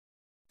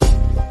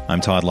I'm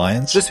Todd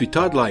Lyons. Je suis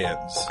Todd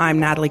Lyons. I'm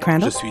Natalie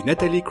Crandall. Je suis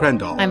Nathalie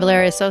Crandall. I'm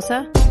Valeria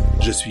Sosa.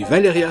 Je suis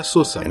Valeria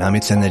Sosa. And I'm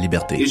Étienne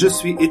Laliberté. Et je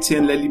suis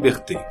Étienne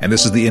Laliberté. And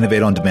this is the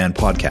Innovate on Demand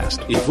podcast.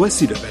 Et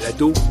voici le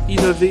balado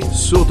Innover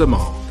sur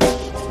demande.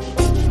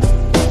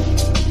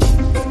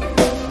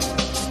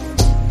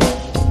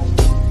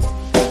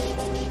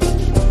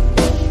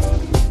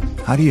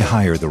 How do you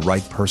hire the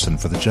right person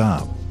for the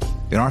job?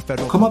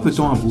 Comment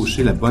peut-on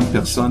embaucher la bonne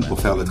personne pour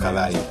faire le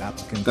travail?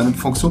 Dans une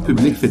fonction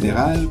publique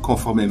fédérale,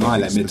 conformément à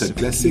la méthode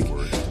classique,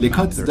 les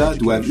candidats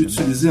doivent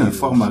utiliser un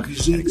format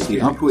rigide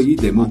et employer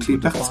des mots-clés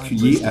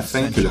particuliers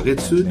afin que leur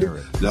étude,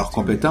 leurs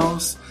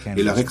compétences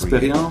et leur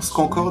expérience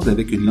concordent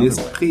avec une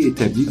liste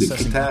préétablie de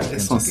critères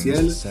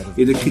essentiels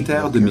et de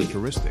critères de mérite.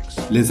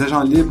 Les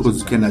agents libres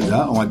du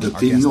Canada ont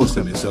adopté une autre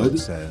méthode,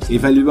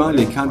 évaluant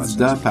les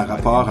candidats par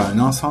rapport à un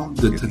ensemble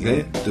de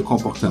traits de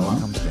comportement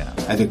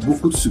avec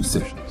beaucoup de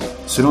succès.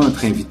 Selon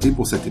notre invité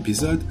pour cet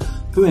épisode,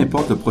 peu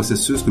importe le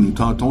processus que nous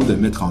tentons de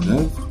mettre en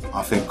œuvre,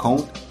 en fin de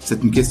compte,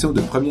 c'est une question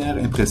de première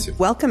impression.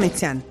 Welcome,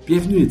 Étienne.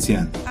 Bienvenue,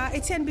 Étienne.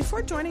 Étienne,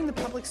 before joining the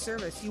public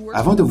service, you worked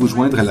Avant de vous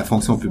joindre à la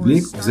fonction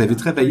publique, vous avez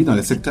travaillé dans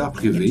le secteur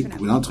privé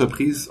pour une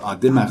entreprise en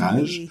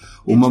démarrage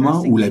au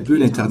moment où la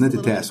bulle Internet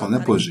était à son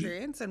apogée.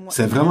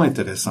 C'est vraiment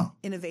intéressant.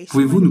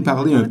 Pouvez-vous nous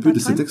parler un peu de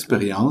cette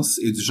expérience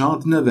et du genre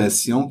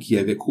d'innovation qui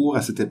avait cours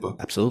à cette époque?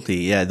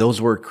 Absolutely, yeah,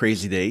 those were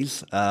crazy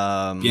days.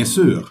 Bien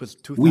sûr.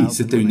 Oui,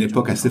 c'était une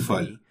époque assez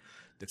folle.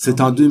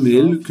 C'est en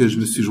 2000 que je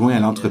me suis joint à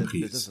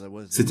l'entreprise.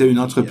 C'était une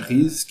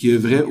entreprise qui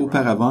œuvrait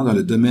auparavant dans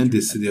le domaine des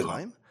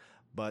sidérats.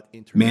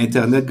 Mais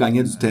Internet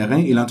gagnait du terrain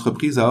et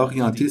l'entreprise a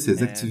orienté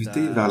ses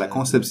activités vers la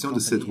conception de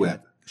sites web.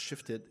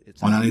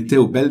 On en était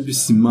au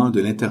balbutiement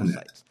de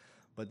l'Internet.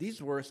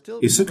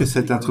 Et ce que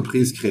cette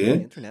entreprise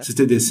créait,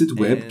 c'était des sites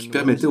web qui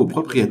permettaient aux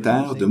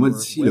propriétaires de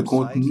modifier le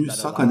contenu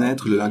sans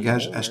connaître le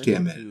langage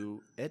HTML.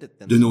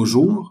 De nos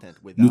jours,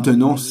 nous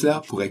tenons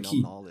cela pour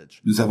acquis.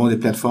 Nous avons des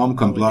plateformes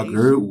comme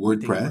Blogger ou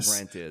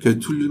WordPress que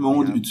tout le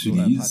monde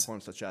utilise.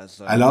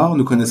 Alors,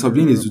 nous connaissons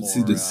bien les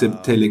outils de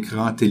type tel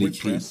écran, tel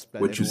écrit.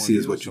 What you see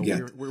is what you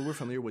get.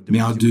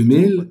 Mais en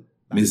 2000,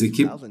 mes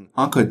équipes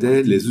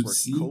encodaient les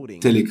outils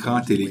tel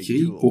écran, tel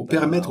écrit pour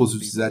permettre aux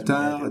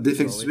utilisateurs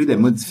d'effectuer des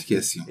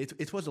modifications.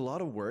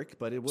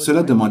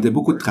 Cela demandait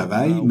beaucoup de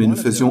travail, mais nous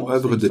faisions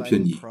œuvre de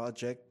pionnier.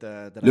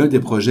 L'un des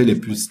projets les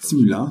plus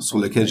stimulants sur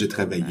lequel j'ai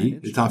travaillé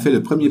est en fait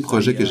le premier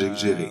projet que j'ai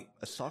géré.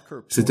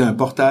 C'était un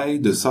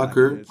portail de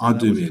soccer en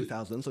 2000.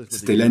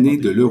 C'était l'année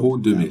de l'Euro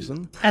 2000.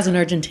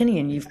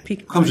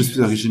 Comme je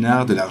suis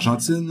originaire de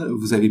l'Argentine,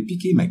 vous avez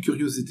piqué ma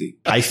curiosité.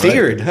 I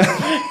figured.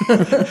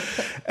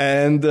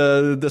 And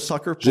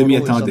je m'y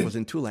attendais.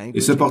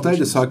 Et ce portail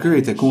de soccer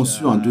était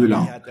conçu en deux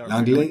langues,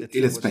 l'anglais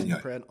et l'espagnol.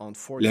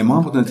 Les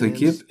membres de notre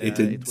équipe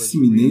étaient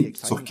disséminés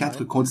sur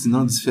 4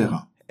 continents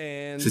différents.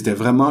 C'était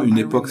vraiment une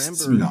époque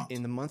stimulante.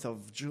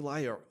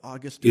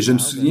 Et je me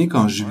souviens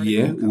qu'en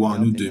juillet ou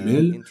en août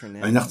 2000,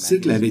 un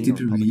article avait été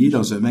publié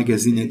dans un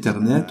magazine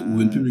Internet ou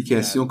une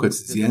publication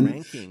quotidienne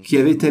qui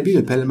avait établi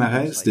le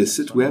palmarès des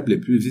sites web les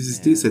plus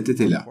visités cet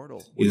été-là.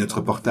 Et notre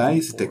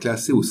portail s'était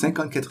classé au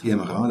 54e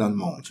rang dans le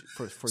monde,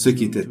 ce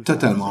qui était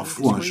totalement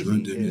fou en juin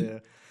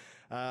 2000.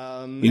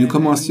 Et nous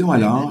commencions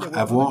alors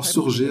à voir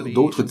surgir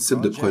d'autres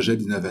types de projets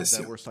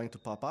d'innovation.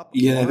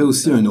 Il y en avait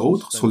aussi un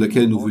autre sur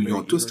lequel nous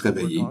voulions tous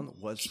travailler,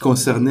 qui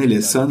concernait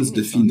les Suns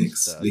de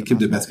Phoenix, l'équipe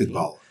de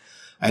basketball.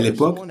 À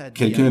l'époque,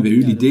 quelqu'un avait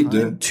eu l'idée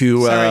de...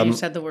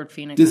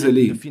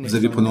 Désolé, vous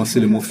avez prononcé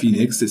le mot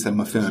Phoenix et ça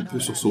m'a fait un peu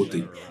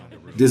sursauter.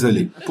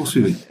 Désolé,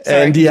 poursuivez.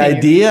 And the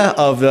idea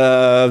of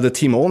the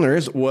team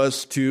owners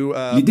was to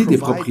L'idée des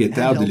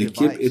propriétaires de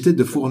l'équipe était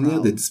de fournir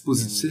des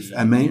dispositifs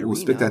à main aux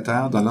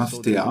spectateurs dans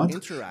l'amphithéâtre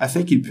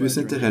afin qu'ils puissent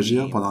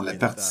interagir pendant la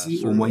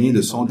partie au moyen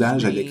de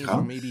sondages à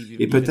l'écran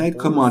et peut-être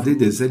commander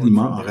des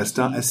aliments en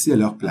restant assis à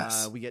leur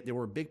place.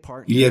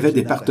 Il y avait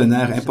des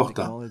partenaires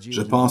importants.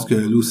 Je pense que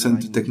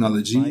Lucent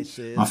Technology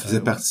en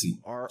faisait partie.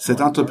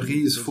 Cette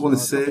entreprise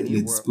fournissait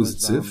les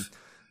dispositifs.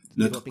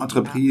 Notre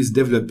entreprise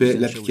développait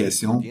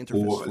l'application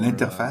pour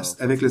l'interface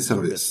avec le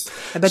service.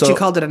 I bet you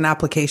called it an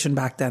application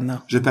back then,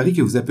 though. Je parie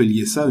que vous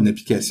appeliez ça une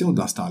application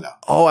dans ce temps-là.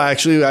 Oh,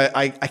 actually,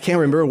 I can't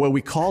remember what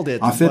we called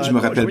it. En fait, je me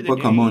rappelle pas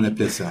comment on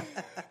appelait ça.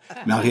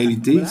 Mais en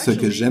réalité, ce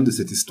que j'aime de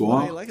cette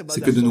histoire, c'est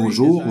que de nos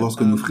jours,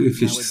 lorsque nous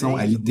réfléchissons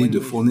à l'idée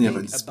de fournir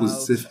un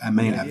dispositif à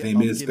main à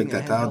 20 000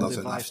 spectateurs dans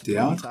un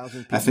amphithéâtre,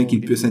 afin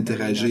qu'ils puissent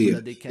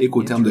interagir et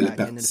qu'au terme de la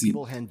partie,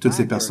 toutes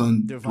ces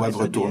personnes doivent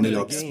retourner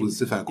leur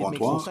dispositif à un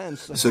comptoir,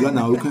 cela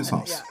n'a aucun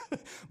sens.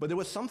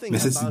 Mais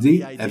cette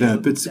idée avait un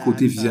petit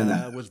côté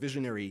visionnaire.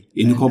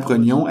 Et nous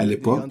comprenions à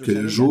l'époque que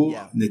le jour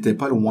n'était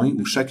pas loin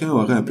où chacun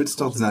aurait un petit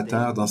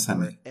ordinateur dans sa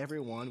main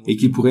et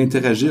qu'il pourrait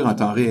interagir en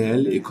temps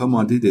réel et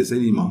commander des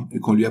aliments et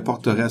qu'on lui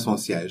apporterait à son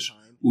siège,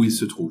 où il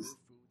se trouve.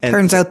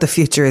 Turns out the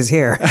future is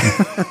here.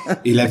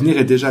 Et l'avenir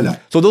est déjà là.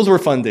 So those were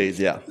fun days,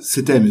 yeah.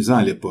 C'était amusant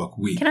à l'époque,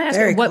 oui. Can I ask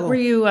Very you, what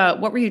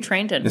cool. were you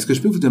trained in? Est-ce que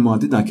je peux vous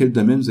demander dans quel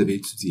domaine vous avez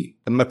étudié?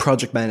 My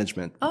project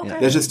management. Okay.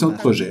 Yeah. La gestion de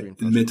projet,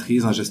 une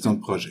maîtrise en gestion de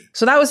projet.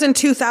 So that was in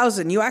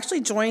 2000. You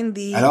actually joined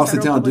the Alors,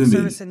 c'était en Federal Public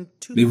 2000, Service in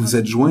 2000. mais vous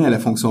êtes joint à la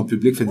fonction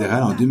publique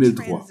fédérale en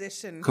 2003.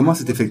 Comment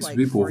s'est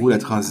effectuée pour vous la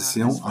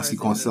transition en ce qui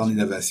concerne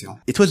l'innovation?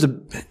 It was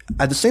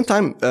at the same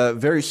time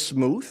very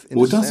smooth. in the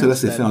Autant sense cela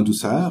s'est that fait en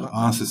douceur,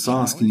 en ce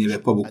sens qu'il n'y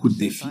avait pas beaucoup de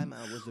défis,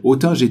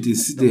 autant j'ai été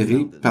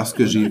sidéré par ce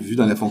que j'ai vu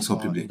dans la fonction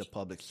publique.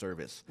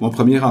 Mon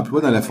premier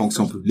emploi dans la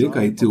fonction publique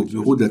a été au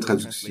bureau de la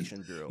traduction.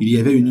 Il y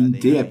avait une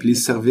unité appelée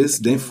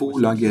Service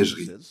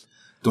d'info-langagerie,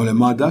 dont le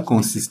mandat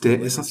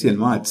consistait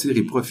essentiellement à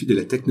tirer profit de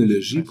la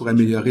technologie pour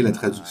améliorer la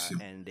traduction.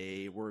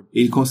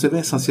 Et ils concevaient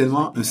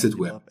essentiellement un site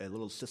web.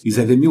 Ils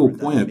avaient mis au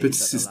point un petit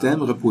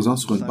système reposant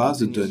sur une base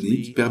de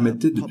données qui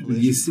permettait de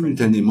publier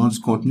simultanément du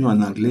contenu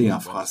en anglais et en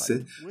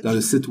français dans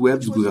le site web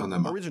du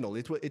gouvernement.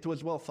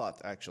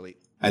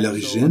 À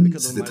l'origine,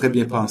 c'était très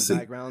bien pensé.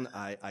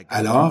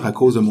 Alors, à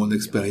cause de mon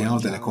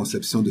expérience dans la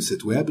conception de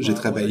sites web, j'ai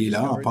travaillé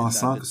là en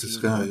pensant que ce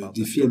serait un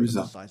défi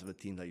amusant.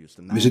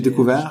 Mais j'ai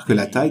découvert que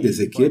la taille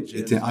des équipes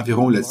était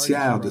environ le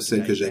tiers de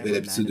celle que j'avais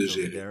l'habitude de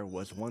gérer.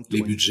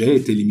 Les budgets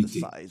étaient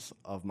limités.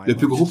 Le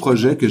plus gros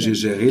projet que j'ai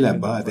géré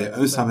là-bas avait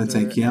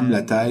 1/125e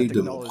la taille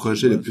de mon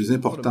projet le plus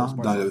important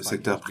dans le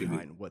secteur privé.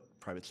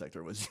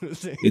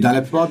 Et dans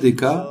la plupart des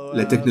cas,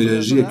 la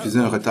technologie accusait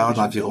un retard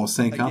d'environ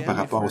 5 ans par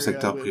rapport au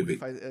secteur privé.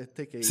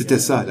 C'était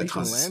ça, la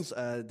transition.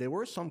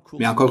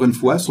 Mais encore une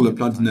fois, sur le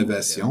plan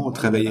d'innovation, on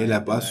travaillait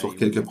là-bas sur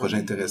quelques projets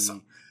intéressants.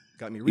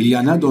 Il y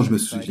en a dont je me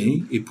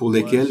souviens et pour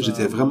lesquels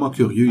j'étais vraiment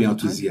curieux et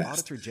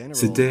enthousiaste.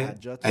 C'était,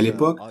 à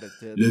l'époque,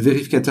 le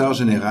vérificateur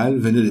général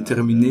venait de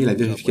terminer la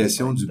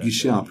vérification du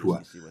guichet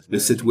emploi, le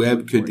site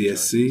web que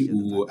DSC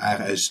ou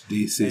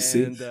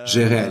RHDCC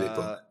gérait à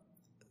l'époque.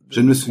 Je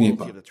ne me souviens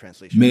pas.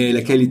 Mais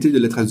la qualité de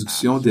la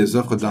traduction des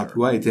offres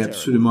d'emploi était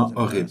absolument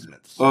horrible.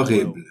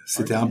 Horrible.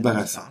 C'était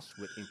embarrassant.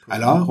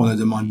 Alors, on a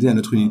demandé à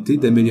notre unité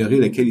d'améliorer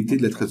la qualité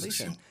de la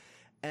traduction.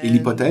 Et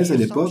l'hypothèse à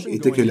l'époque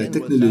était que la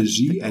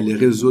technologie allait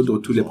résoudre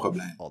tous les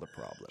problèmes.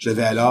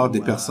 J'avais alors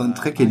des personnes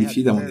très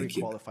qualifiées dans mon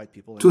équipe,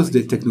 tous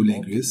des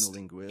technolinguistes,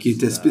 qui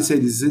étaient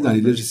spécialisés dans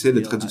les logiciels de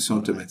traduction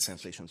automatique.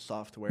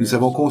 Nous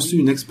avons conçu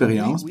une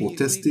expérience pour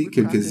tester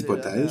quelques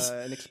hypothèses,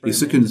 et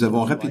ce que nous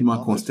avons rapidement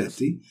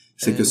constaté,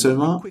 c'est que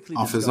seulement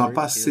en faisant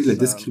passer la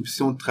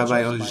description de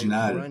travail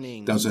originale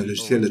dans un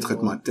logiciel de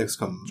traitement de texte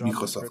comme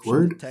Microsoft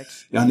Word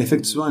et en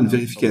effectuant une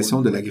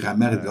vérification de la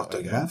grammaire et de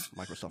l'orthographe,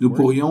 nous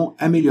pourrions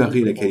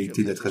améliorer la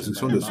qualité de la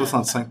traduction de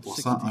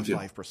 65% environ.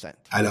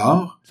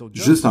 Alors,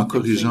 juste en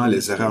corrigeant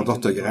les erreurs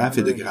d'orthographe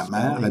et de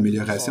grammaire,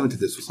 l'amélioration était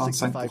de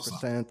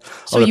 65%.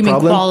 So you mean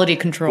quality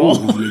control? Oh,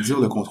 vous voulez dire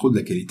le contrôle de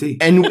la qualité?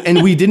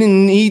 And we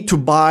didn't need to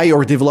buy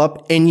or develop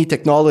any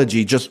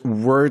technology, just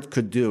Word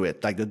could do it.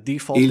 Like the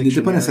default Et il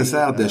n'était pas dictionary,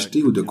 nécessaire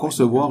d'acheter ou de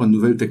concevoir une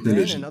nouvelle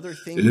technologie.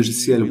 Le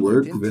logiciel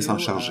Word pouvait s'en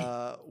charger.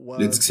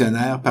 Le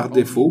dictionnaire, par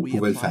défaut,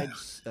 pouvait le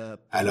faire.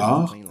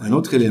 Alors, un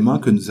autre élément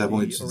que nous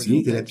avons étudié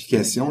était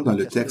l'application dans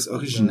le texte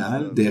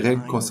original des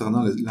règles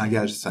concernant le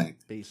langage simple.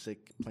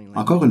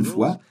 Encore une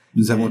fois,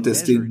 nous avons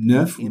testé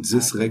 9 ou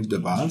 10 règles de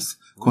base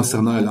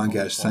concernant le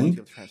langage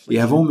simple et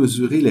avons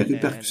mesuré les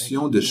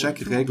répercussions de chaque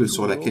règle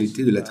sur la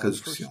qualité de la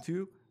traduction.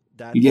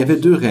 Il y avait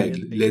 2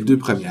 règles, les 2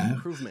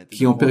 premières,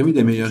 qui ont permis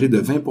d'améliorer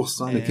de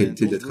 20% la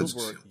qualité de la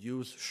traduction.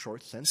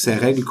 Ces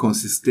règles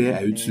consistaient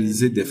à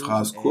utiliser des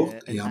phrases courtes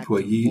et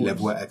employer la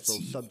voix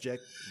active,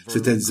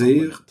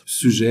 c'est-à-dire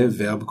sujet,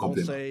 verbe,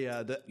 complément.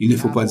 Il ne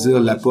faut pas dire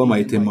 « la pomme a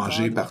été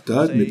mangée par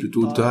Todd », mais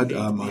plutôt « Todd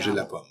a mangé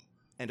la pomme ».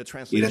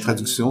 Et la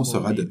traduction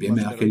sera de bien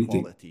meilleure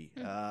qualité.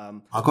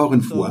 Encore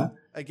une fois,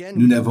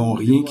 nous n'avons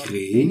rien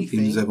créé et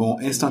nous avons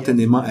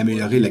instantanément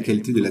amélioré la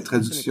qualité de la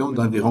traduction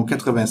d'environ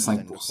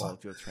 85%.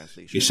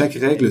 Et chaque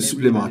règle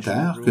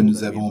supplémentaire que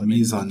nous avons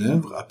mise en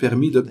œuvre a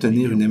permis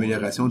d'obtenir une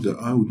amélioration de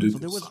 1 ou 2%.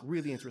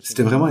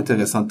 C'était vraiment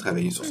intéressant de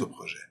travailler sur ce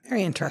projet.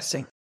 Very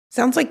interesting.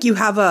 Sounds like you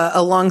have a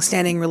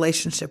long-standing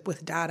relationship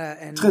with data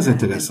and, Très and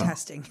intéressant.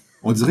 testing.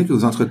 On dirait que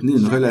vous entretenez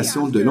une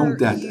relation de longue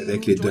date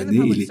avec les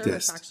données et les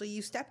tests.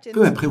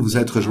 Peu après vous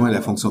être rejoint à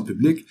la fonction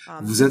publique,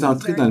 vous êtes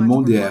entré dans le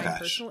monde des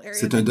RH.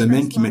 C'est un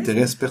domaine qui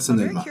m'intéresse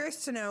personnellement.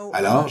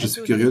 Alors, je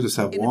suis curieux de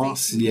savoir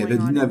s'il y avait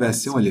de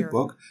l'innovation à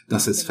l'époque dans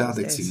cette sphère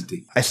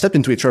d'activité. I stepped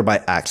into HR by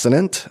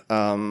accident.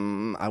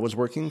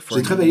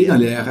 J'ai travaillé dans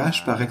les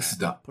RH par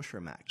accident.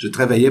 Je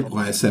travaillais pour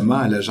un SMA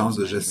à l'Agence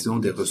de gestion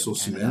des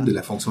ressources humaines de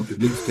la fonction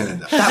publique du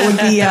Canada. That would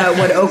be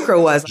what Okra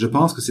was. Je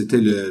pense que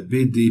c'était le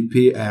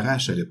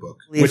BDPRH à l'époque.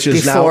 Which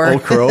is now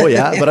Okro,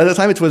 yeah. But at the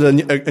time, it was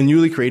a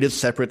newly created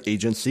separate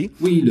agency.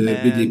 Oui, le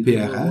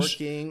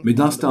BDPRH. Mais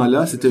dans ce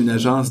temps-là, c'était une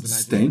agence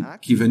distincte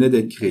qui venait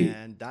d'être créée.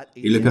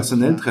 Et le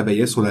personnel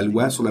travaillait sur la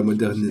loi sur la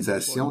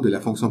modernisation de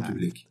la fonction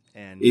publique.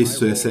 Et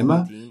ce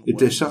SMA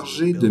était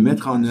chargé de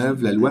mettre en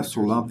œuvre la loi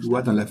sur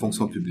l'emploi dans la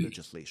fonction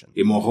publique.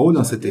 Et mon rôle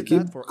dans cette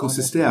équipe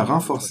consistait à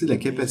renforcer la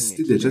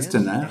capacité des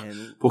gestionnaires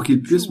pour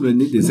qu'ils puissent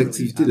mener des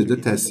activités de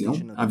dotation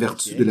en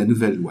vertu de la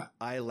nouvelle loi.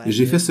 Et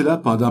j'ai fait cela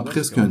pendant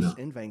presque un an.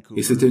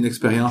 Et c'était une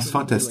expérience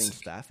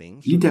fantastique.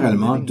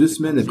 Littéralement, 2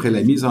 semaines après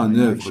la mise en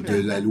œuvre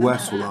de la loi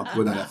sur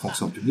l'emploi dans la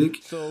fonction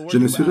publique, je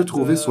me suis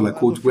retrouvé sur la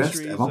côte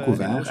ouest à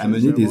Vancouver à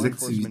mener des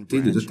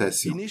activités de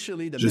dotation.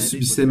 Je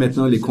subissais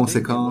maintenant les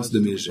conséquences de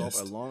mes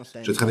gestes.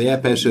 Je travaillais à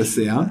Pêche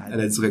Océan, à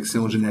la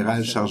direction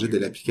générale chargée de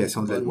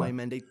l'application de la loi.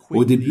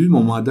 Au début,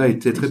 mon mandat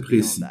était très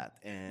précis.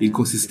 Il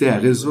consistait à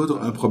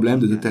résoudre un problème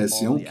de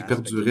dotation qui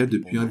perdurait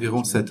depuis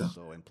environ 7 ans.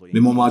 Mais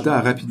mon mandat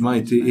a rapidement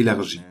été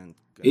élargi.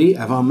 Et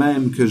avant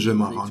même que je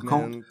m'en rende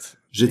compte,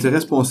 j'étais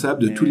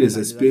responsable de tous les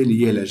aspects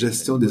liés à la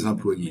gestion des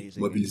employés,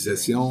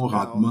 mobilisation,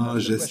 rendement,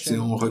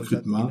 gestion,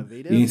 recrutement,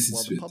 et ainsi de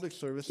suite.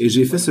 Et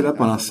j'ai fait cela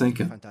pendant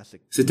 5 ans.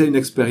 C'était une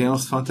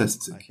expérience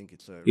fantastique.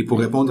 Et pour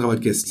répondre à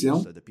votre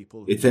question,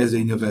 était-ce de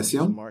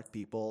l'innovation?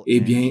 Eh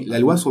bien, la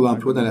loi sur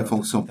l'emploi dans la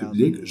fonction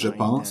publique, je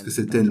pense que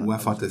c'était une loi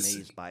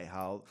fantastique.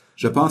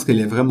 Je pense qu'elle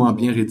est vraiment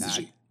bien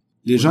rédigée.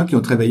 Les gens qui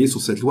ont travaillé sur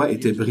cette loi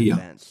étaient brillants.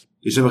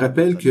 Et je me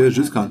rappelle que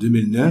jusqu'en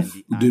 2009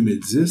 ou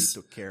 2010,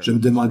 je me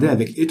demandais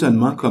avec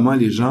étonnement comment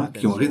les gens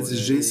qui ont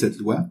rédigé cette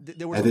loi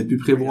avaient pu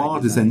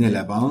prévoir des années à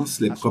l'avance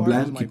les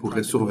problèmes qui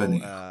pourraient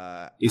survenir.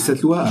 Et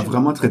cette loi a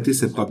vraiment traité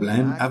ces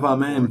problèmes avant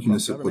même qu'ils ne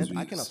se produisent.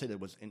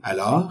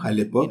 Alors, à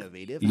l'époque,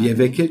 il y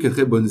avait quelques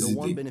très bonnes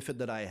idées.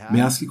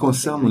 Mais en ce qui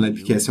concerne mon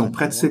application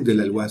pratique de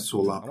la loi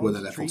sur l'emploi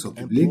dans la fonction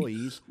publique,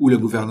 ou le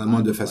gouvernement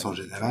de façon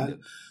générale,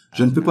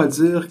 je ne peux pas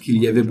dire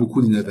qu'il y avait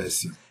beaucoup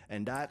d'innovation.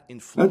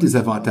 Un des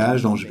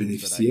avantages dont je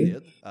bénéficiais,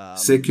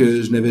 c'est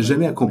que je n'avais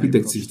jamais accompli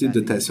d'activité de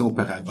dotation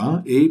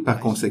auparavant et, par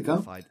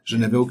conséquent, je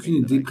n'avais aucune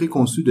idée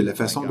préconçue de la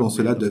façon dont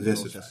cela devait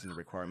se faire.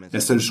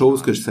 La seule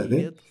chose que je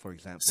savais,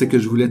 c'est que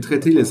je voulais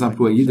traiter les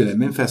employés de la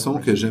même façon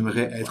que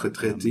j'aimerais être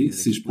traité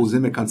si je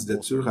posais ma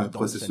candidature à un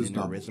processus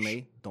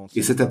d'embauche.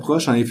 Et cette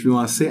approche a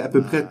influencé à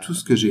peu près tout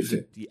ce que j'ai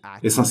fait.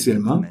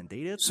 Essentiellement,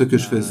 ce que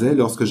je faisais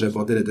lorsque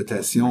j'abordais la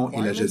dotation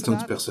et la gestion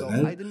du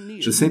personnel,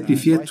 je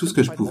simplifiais tout ce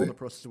que je pouvais.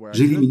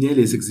 J'éliminais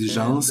les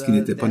exigences qui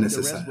n'étaient pas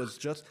nécessaires.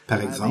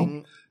 Par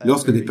exemple,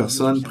 lorsque des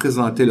personnes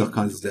présentaient leur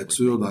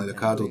candidature dans le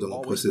cadre de mon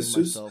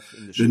processus,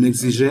 je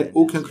n'exigeais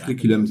aucun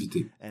curriculum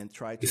vitae.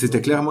 Et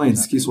c'était clairement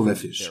indiqué sur la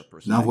fiche.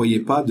 N'envoyez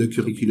pas de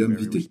curriculum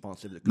vitae.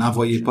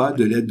 N'envoyez pas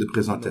de lettre de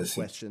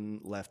présentation.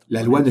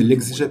 La loi ne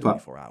l'exigeait pas.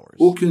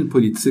 Aucune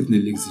politique ne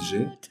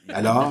l'exigeait,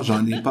 alors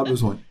j'en ai pas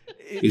besoin.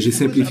 Et j'ai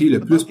simplifié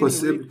le plus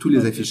possible tous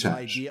les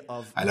affichages.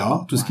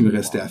 Alors, tout ce qui me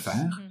restait à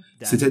faire,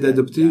 c'était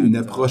d'adopter une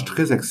approche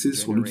très axée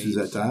sur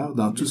l'utilisateur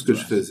dans tout ce que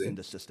je faisais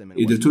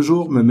et de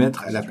toujours me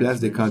mettre à la place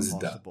des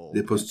candidats,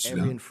 des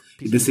postulants,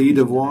 et d'essayer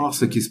de voir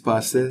ce qui se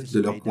passait de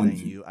leur point de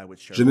vue.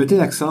 Je mettais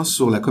l'accent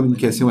sur la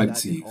communication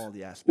active.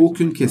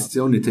 Aucune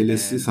question n'était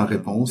laissée sans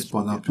réponse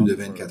pendant plus de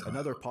 24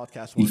 heures.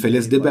 Il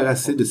fallait se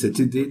débarrasser de cette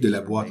idée de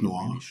la boîte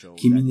noire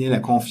qui minait la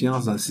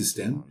confiance dans le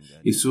système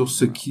et sur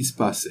ce qui se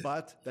passait,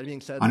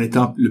 en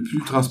étant le plus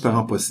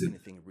transparent possible.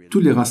 Tous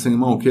les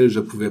renseignements auxquels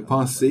je pouvais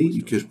penser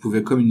et que je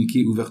pouvais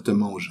communiquer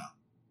ouvertement aux gens.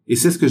 Et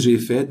c'est ce que j'ai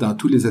fait dans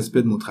tous les aspects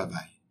de mon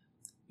travail.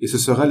 Et ce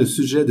sera le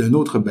sujet d'un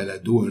autre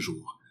balado un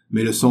jour.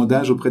 Mais le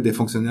sondage auprès des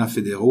fonctionnaires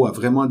fédéraux a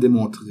vraiment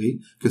démontré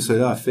que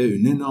cela a fait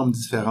une énorme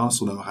différence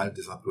sur le moral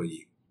des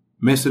employés.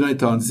 Mais cela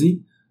étant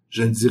dit,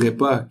 je ne dirais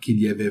pas qu'il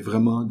y avait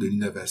vraiment de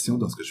l'innovation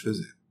dans ce que je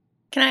faisais.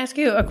 Can I ask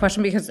you a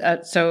question because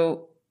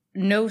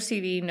no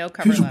CV, no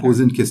cover Puis-je vous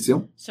poser une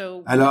question?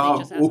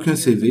 Alors, aucun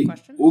CV,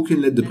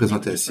 aucune lettre de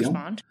présentation.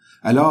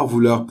 Alors, vous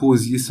leur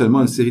posiez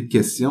seulement une série de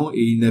questions et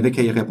ils n'avaient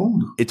qu'à y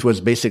répondre. It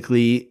was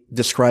basically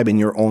describe in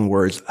your own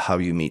words how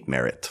you meet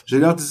merit. Je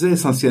leur disais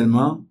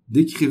essentiellement,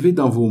 décrivez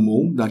dans vos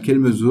mots dans quelle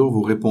mesure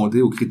vous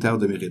répondez aux critères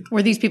de mérite.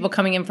 Were these people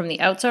coming in from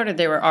the outside or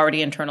they were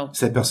already internal?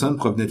 Ces personnes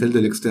provenaient-elles de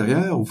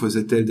l'extérieur ou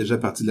faisaient-elles déjà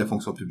partie de la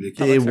fonction publique?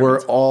 They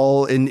were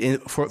all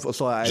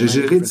J'ai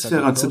géré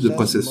différents types de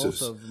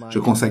processus. Je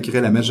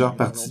consacrais la majeure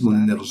partie de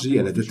mon énergie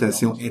à la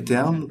dotation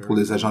interne pour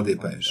les agents des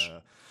pêches.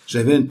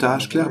 J'avais une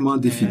tâche clairement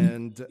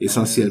définie.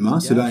 Essentiellement,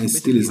 cela a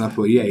incité les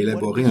employés à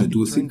élaborer un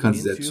dossier de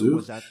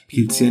candidature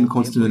qu'ils tiennent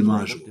continuellement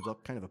à jour.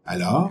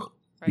 Alors,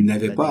 ils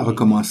n'avaient pas à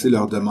recommencer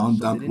leur demande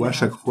d'emploi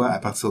chaque fois à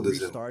partir de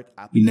zéro.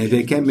 Ils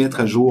n'avaient qu'à mettre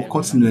à jour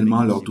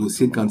continuellement leur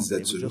dossier de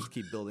candidature,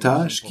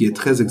 tâche qui est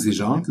très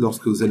exigeante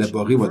lorsque vous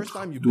élaborez votre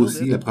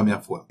dossier la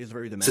première fois.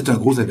 C'est un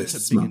gros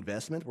investissement.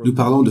 Nous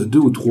parlons de 2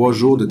 ou 3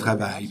 jours de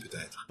travail,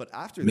 peut-être.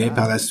 Mais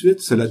par la suite,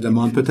 cela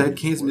demande peut-être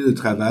 15 minutes de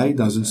travail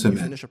dans une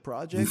semaine.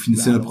 Vous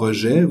finissez un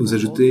projet, vous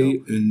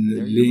ajoutez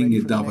une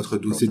ligne dans votre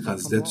dossier de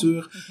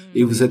candidature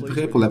et vous êtes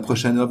prêt pour la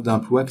prochaine offre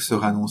d'emploi qui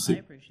sera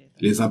annoncée.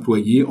 Les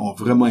employés ont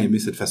vraiment aimé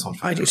cette façon de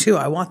faire. I do too.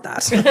 I want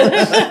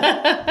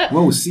that.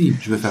 Moi aussi,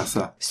 je veux faire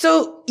ça.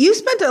 So you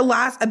spent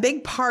a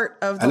big part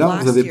of the Alors,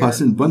 last vous avez year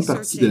passé une bonne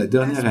partie de la researching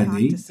dernière best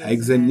année practices à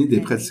examiner des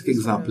and pratiques maybe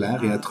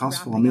exemplaires et à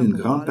transformer une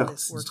grande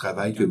partie du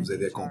travail que vous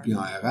avez accompli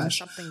en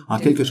RH en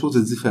quelque chose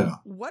de différent.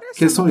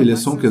 Quelles sont les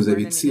leçons que vous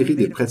avez tirées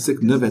des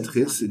pratiques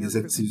novatrices et des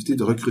activités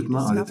de recrutement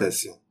en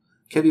dotation?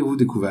 Qu'avez-vous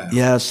découvert?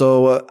 Yeah,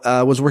 so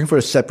I was working for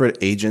a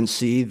separate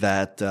agency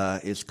that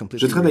is completely.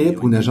 Je travaillais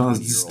pour une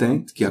agence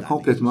distincte qui a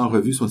complètement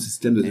revu son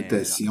système de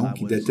dotation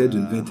qui datait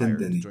d'une vingtaine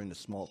d'années.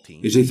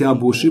 Et j'ai été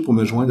embauché pour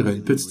me joindre à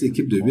une petite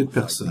équipe de 8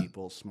 personnes.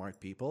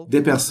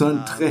 Des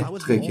personnes très,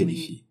 très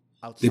qualifiées.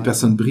 Des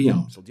personnes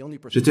brillantes.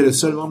 J'étais le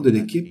seul membre de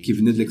l'équipe qui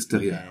venait de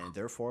l'extérieur.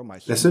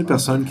 La seule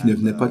personne qui ne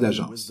venait pas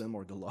d'agence.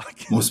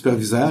 Mon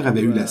superviseur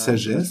avait eu la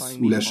sagesse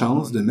ou la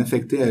chance de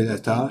m'affecter à la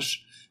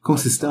tâche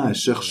consistant à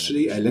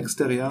chercher à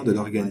l'extérieur de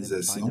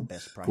l'organisation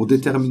pour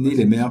déterminer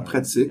les meilleures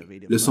pratiques,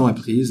 leçons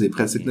apprises et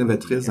pratiques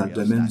novatrices dans le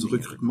domaine du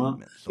recrutement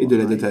et de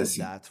la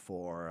dotation.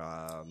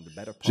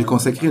 J'ai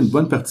consacré une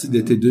bonne partie de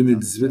l'été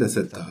 2018 à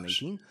cette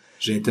tâche.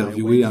 J'ai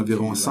interviewé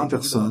environ 100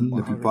 personnes,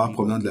 la plupart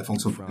provenant de la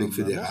fonction publique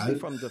fédérale,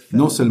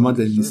 non seulement de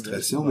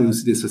l'administration, mais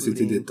aussi des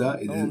sociétés d'État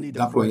et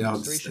d'employeurs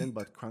distincts.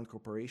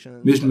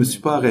 Mais je ne me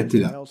suis pas arrêté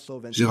là.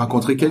 J'ai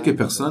rencontré quelques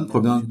personnes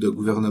provenant de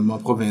gouvernements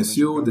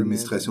provinciaux,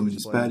 d'administrations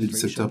municipales et du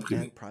secteur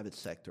privé.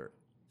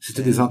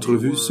 C'était des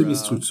entrevues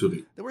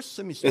semi-structurées.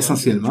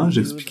 Essentiellement,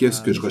 j'expliquais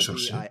ce que je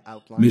recherchais,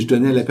 mais je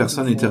donnais à la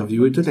personne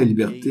interviewée toute la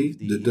liberté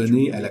de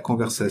donner à la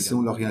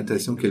conversation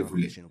l'orientation qu'elle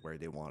voulait.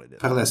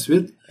 Par la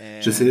suite,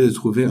 j'essayais de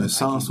trouver un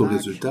sens au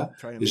résultat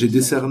et j'ai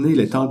décerné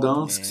les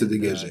tendances qui se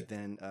dégageaient.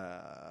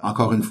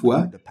 Encore une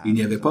fois, il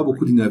n'y avait pas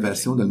beaucoup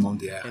d'innovation dans le monde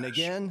des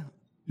RH.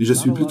 Mais je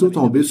suis plutôt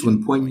tombé sur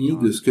une poignée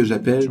de ce que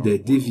j'appelle des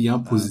déviants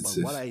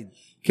positifs,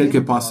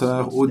 quelques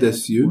penseurs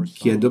audacieux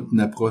qui adoptent une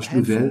approche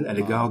nouvelle à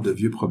l'égard de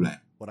vieux problèmes.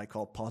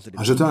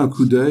 En jetant un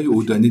coup d'œil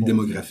aux données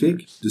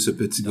démographiques de ce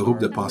petit groupe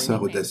de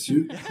penseurs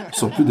audacieux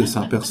sur plus de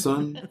 100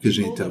 personnes que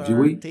j'ai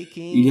interviewées,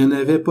 il n'y en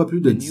avait pas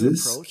plus de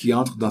 10 qui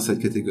entrent dans cette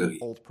catégorie.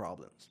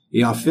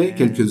 Et en fait,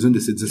 quelques-unes de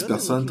ces 10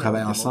 personnes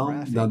travaillent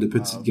ensemble dans de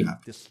petites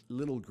grappes.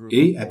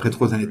 Et, après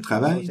 3 années de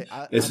travail,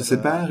 elles se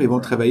séparent et vont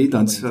travailler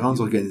dans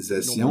différentes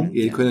organisations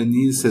et elles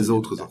colonisent ces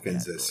autres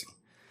organisations.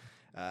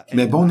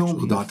 Mais bon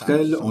nombre d'entre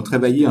elles ont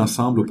travaillé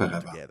ensemble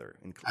auparavant.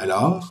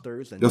 Alors,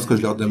 lorsque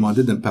je leur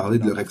demandais de me parler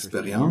de leur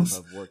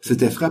expérience,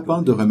 c'était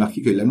frappant de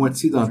remarquer que la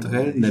moitié d'entre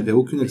elles n'avaient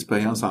aucune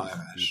expérience en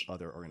RH.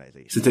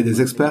 C'étaient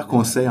des experts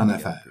conseils en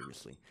affaires,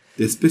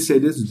 des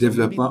spécialistes du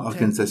développement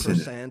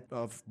organisationnel.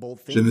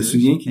 Je me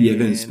souviens qu'il y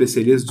avait une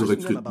spécialiste du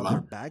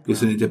recrutement, et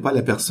ce n'était pas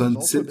la personne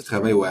type qui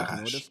travaille au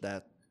RH.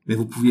 Mais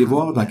vous pouviez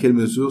voir dans quelle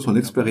mesure son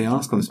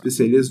expérience comme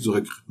spécialiste du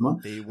recrutement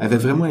avait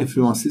vraiment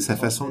influencé sa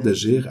façon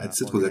d'agir à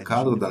titre de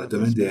cadre dans le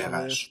domaine des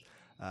RH.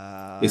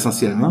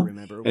 Essentiellement,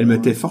 elle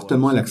mettait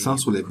fortement l'accent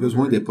sur les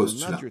besoins des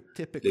postulants,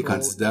 les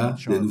candidats,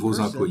 des nouveaux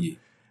employés.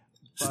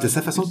 C'était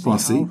sa façon de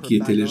penser qui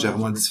était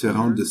légèrement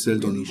différente de celle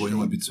dont nous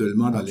voyons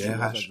habituellement dans les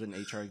RH.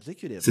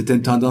 C'était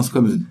une tendance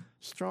commune.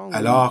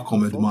 Alors qu'on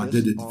me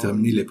demandait de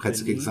déterminer les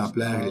pratiques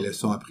exemplaires et les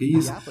leçons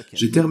apprises,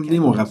 j'ai terminé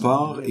mon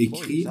rapport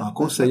écrit en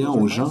conseillant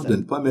aux gens de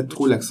ne pas mettre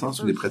trop l'accent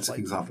sur les pratiques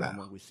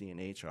exemplaires.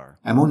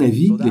 À mon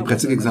avis, les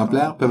pratiques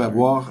exemplaires peuvent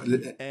avoir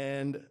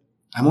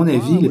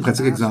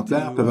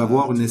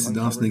une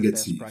incidence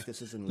négative.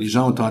 Les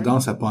gens ont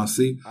tendance à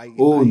penser «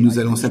 Oh, nous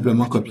allons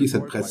simplement copier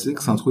cette pratique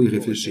sans trop y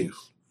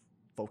réfléchir ».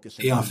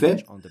 Et en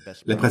fait,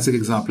 la pratique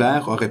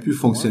exemplaire aurait pu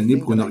fonctionner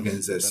pour une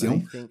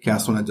organisation,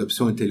 car son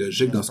adoption était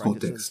logique dans ce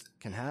contexte.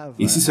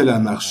 Et si cela a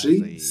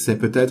marché, c'est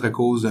peut-être à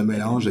cause d'un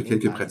mélange de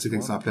quelques pratiques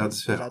exemplaires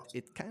différentes.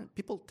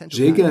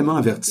 J'ai également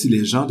averti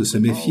les gens de se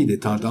méfier des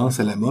tendances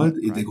à la mode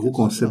et des gros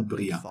concepts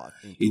brillants,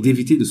 et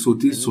d'éviter de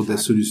sauter sur des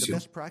solutions,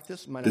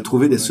 de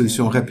trouver des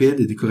solutions rapides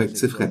et des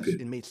correctifs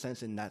rapides.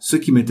 Ce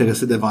qui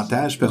m'intéressait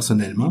davantage,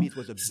 personnellement,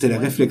 c'était la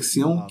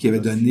réflexion qui avait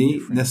donné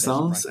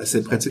naissance à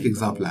ces pratiques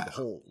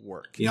exemplaires,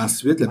 et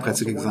ensuite la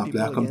pratique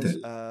exemplaire comme telle.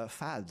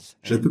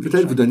 Je peux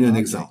peut-être vous donner un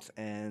exemple.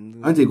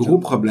 Un des gros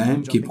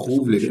problèmes qui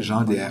éprouvent les gens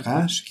des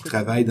RH qui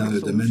travaillent dans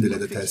le domaine de la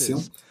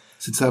dotation,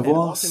 c'est de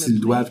savoir s'ils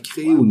doivent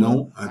créer ou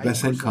non un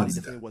bassin de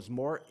candidats.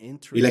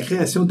 Et la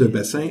création d'un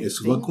bassin est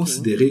souvent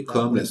considérée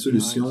comme la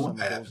solution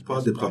à la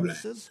plupart des problèmes.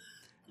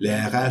 Les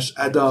RH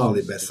adorent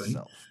les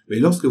bassins, mais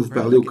lorsque vous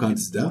parlez aux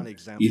candidats,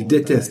 ils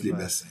détestent les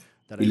bassins.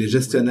 Et les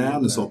gestionnaires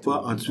ne sont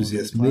pas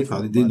enthousiasmés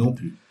par l'idée non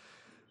plus.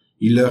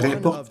 Il leur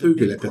importe peu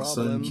que la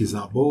personne qu'ils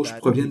embauchent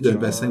provienne d'un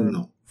bassin ou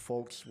non.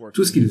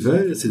 Tout ce qu'ils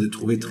veulent, c'est de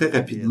trouver très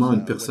rapidement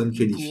une personne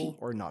qualifiée.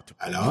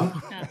 Alors,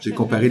 j'ai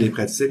comparé les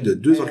pratiques de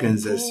 2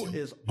 organisations,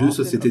 2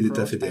 sociétés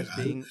d'État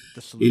fédérales,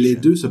 et les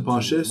 2 se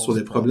penchaient sur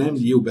les problèmes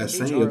liés au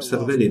bassin et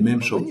observaient les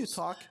mêmes choses,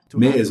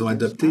 mais elles ont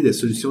adopté des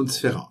solutions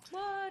différentes.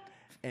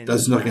 Dans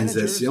une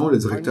organisation, le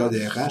directeur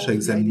des RH a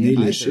examiné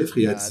les chiffres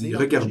et a dit «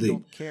 Regardez,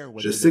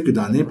 je sais que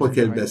dans n'importe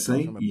quel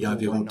bassin, il y a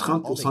environ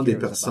 30% des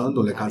personnes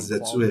dont la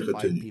candidature est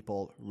retenue.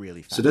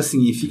 Cela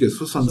signifie que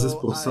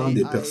 70%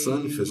 des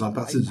personnes faisant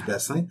partie du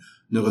bassin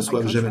ne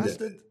reçoivent jamais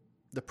d'appel.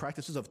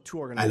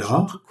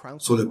 Alors,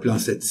 sur le plan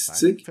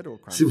statistique,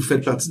 si vous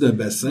faites partie d'un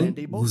bassin,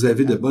 vous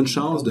avez de bonnes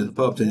chances de ne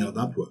pas obtenir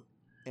d'emploi.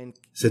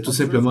 C'est tout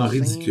simplement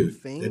ridicule.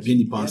 À bien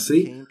y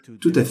penser,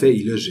 tout à fait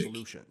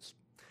illogique.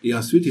 Et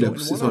ensuite, il a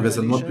poussé son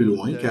raisonnement plus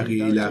loin car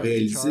il a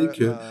réalisé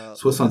que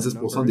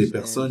 70% des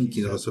personnes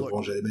qui ne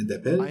recevront jamais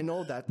d'appel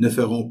ne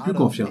feront plus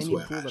confiance au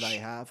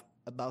RH.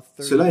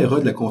 Cela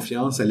érode la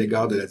confiance à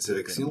l'égard de la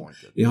direction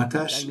et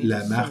entache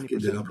la marque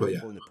de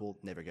l'employeur.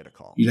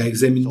 Il a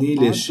examiné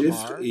les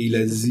chiffres et il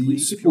a dit,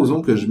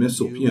 supposons que je mets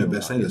sur pied un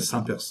bassin de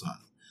 100 personnes.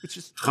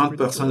 30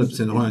 personnes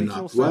obtiendront un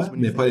emploi,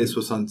 mais pas les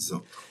 70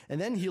 autres.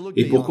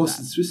 Et pour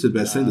constituer ce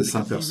bassin de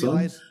 100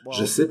 personnes,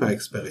 je sais par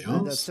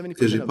expérience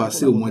que j'ai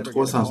passé au moins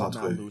 300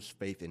 entrevues.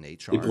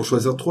 Et pour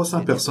choisir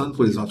 300 personnes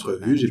pour les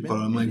entrevues, j'ai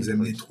probablement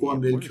examiné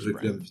 3000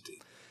 curriculum vitae.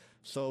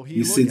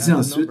 Il s'est dit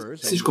ensuite,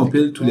 si je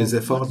compile tous les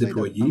efforts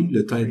déployés,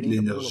 le temps et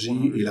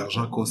l'énergie et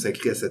l'argent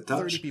consacrés à cette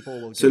tâche,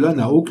 cela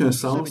n'a aucun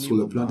sens sur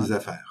le plan des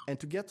affaires.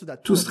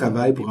 Tout ce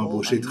travail pour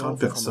embaucher 30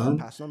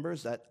 personnes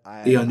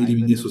et en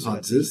éliminer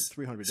 70,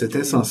 c'est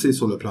insensé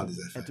sur le plan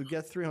des affaires.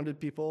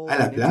 À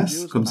la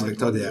place, comme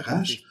directeur des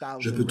RH,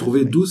 je peux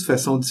trouver 12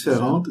 façons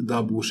différentes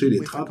d'embaucher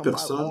les 30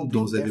 personnes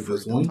dont vous avez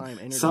besoin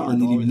sans en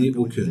éliminer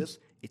aucune.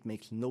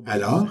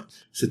 Alors,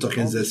 cette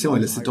organisation a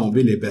laissé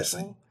tomber les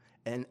bassins.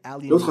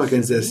 L'autre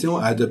organisation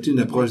a adopté une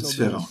approche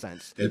différente.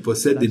 Elle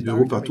possède des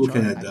bureaux partout au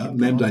Canada,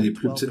 même dans les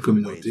plus petites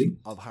communautés.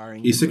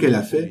 Et ce qu'elle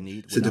a fait,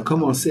 c'est de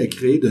commencer à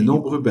créer de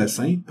nombreux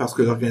bassins parce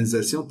que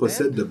l'organisation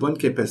possède de bonnes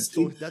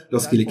capacités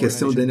lorsqu'il est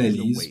question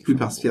d'analyse, plus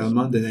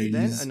particulièrement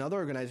d'analyse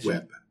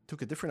web.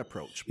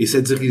 Et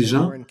ces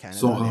dirigeants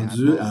sont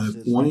rendus à un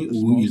point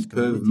où ils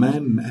peuvent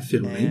même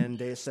affirmer,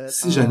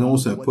 si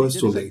j'annonce un poste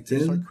sur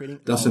LinkedIn,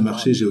 dans ce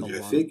marché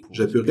géographique,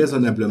 je peux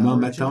raisonnablement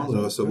m'attendre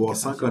à recevoir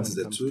 100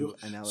 candidatures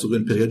sur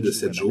une période de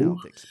 7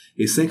 jours,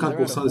 et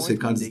 50% de ces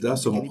candidats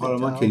seront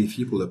probablement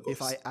qualifiés pour le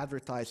poste.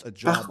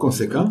 Par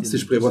conséquent, si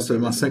je prévois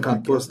seulement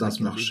 50 postes dans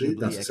ce marché,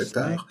 dans ce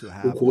secteur,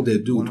 au cours des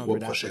 2 ou 3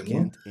 prochains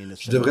mois,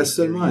 je devrais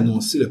seulement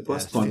annoncer le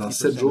poste pendant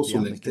 7 jours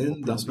sur LinkedIn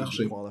dans ce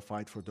marché.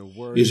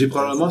 Et j'ai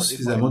probablement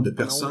suffisamment de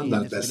personnes dans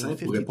le bassin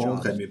pour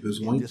répondre à mes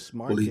besoins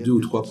pour les 2 ou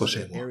 3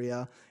 prochains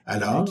mois.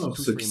 Alors,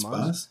 ce qui se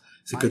passe,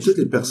 c'est que toutes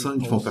les personnes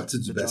qui font partie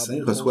du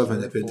bassin reçoivent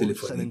un appel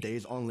téléphonique.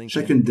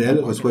 Chacune d'elles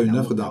reçoit une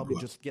offre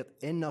d'emploi.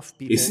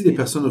 Et si les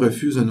personnes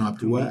refusent un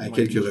emploi à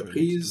quelques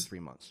reprises,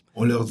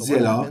 on leur dit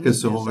alors qu'elles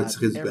seront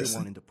retirées du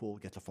bassin.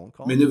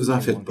 Mais ne vous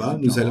en faites pas,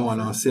 nous allons en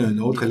lancer un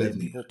autre à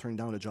l'avenir.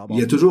 Il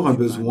y a toujours un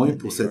besoin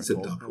pour ce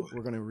type d'emploi.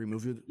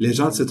 Les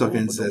gens de cette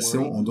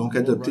organisation ont donc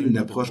adopté une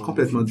approche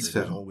complètement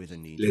différente.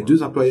 Les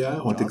 2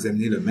 employeurs ont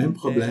examiné le même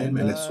problème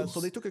à la source,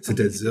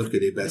 c'est-à-dire que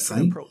les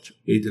bassins,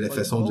 et de la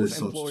façon dont ils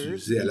sont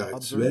utilisés à l'heure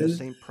actuelle,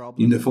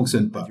 ils ne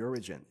fonctionnent pas.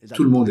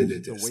 Tout le monde les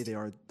déteste.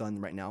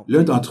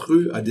 L'un d'entre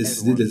eux a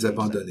décidé de les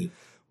abandonner.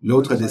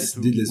 L'autre a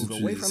décidé de les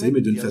utiliser,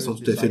 mais d'une façon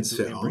tout à fait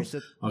différente,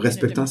 en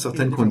respectant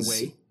certaines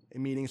conditions.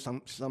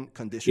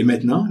 Et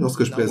maintenant,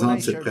 lorsque je présente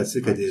cette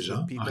pratique à des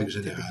gens, en règle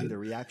générale,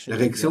 la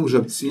réaction que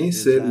j'obtiens,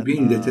 c'est ou bien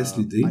ils détestent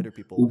l'idée,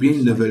 ou bien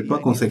ils ne veulent pas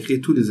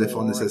consacrer tous les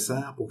efforts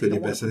nécessaires pour que les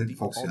bassins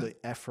fonctionnent.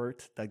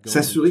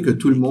 S'assurer que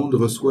tout le monde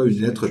reçoit une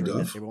lettre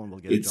d'offre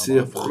et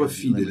tire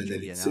profit de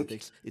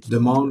l'analytique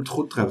demande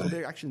trop de travail.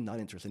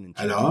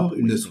 Alors,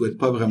 ils ne souhaitent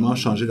pas vraiment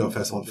changer leur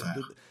façon de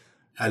faire.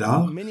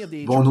 Alors,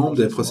 bon nombre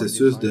de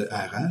processus de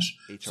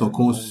RH sont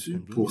conçus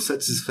pour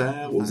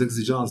satisfaire aux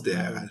exigences des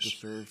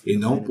RH et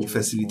non pour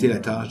faciliter la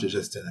tâche des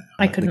gestionnaires.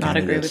 I could not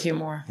agree with you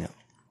more.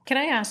 Can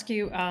I ask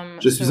you,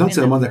 Je suis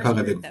entièrement d'accord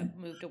avec vous.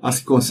 En ce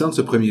qui concerne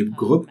ce premier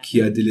groupe qui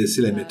a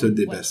délaissé la méthode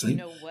des bassins,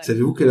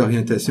 savez-vous quelle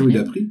orientation il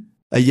a pris?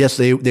 Yes,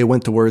 they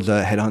went towards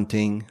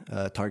headhunting,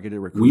 targeted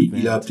recruitment. Oui,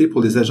 il a opté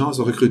pour les agences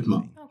de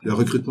recrutement, le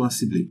recrutement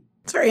ciblé.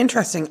 It's very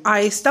interesting.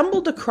 I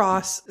stumbled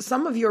across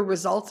some of your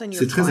results and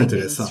your C'est très findings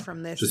intéressant.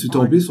 from this. Je suis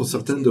tombé sur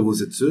certaines de vos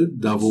études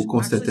dans vos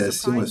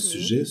constatations à ce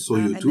sujet sur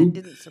YouTube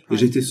et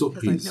j'ai été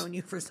surprise.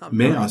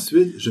 Mais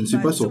ensuite, je ne suis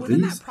pas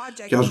surprise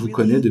car je vous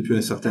connais depuis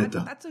un certain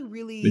temps.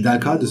 Mais dans le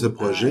cadre de ce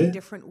projet,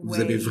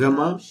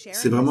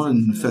 c'est vraiment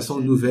une façon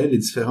nouvelle et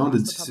différente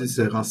d'utiliser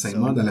ces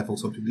renseignements dans la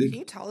fonction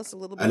publique.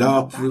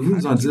 Alors, pouvez-vous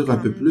nous en dire un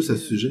peu plus à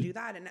ce sujet?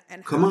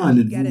 Comment en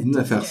êtes-vous venu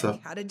à faire ça?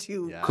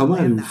 Comment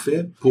avez-vous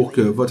fait pour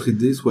que votre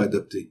idée soit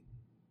adoptée?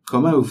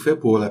 Comment avez-vous fait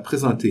pour la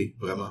présenter,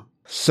 vraiment?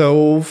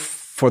 So,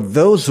 for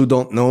those who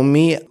don't know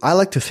me, I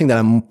like to think that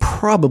I'm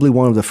probably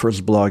one of the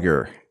first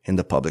bloggers in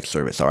the public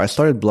service. So I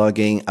started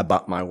blogging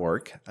about my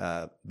work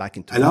back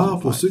in 2005. Alors,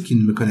 pour ceux qui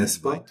ne me connaissent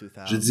pas,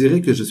 je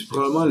dirais que je suis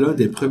probablement l'un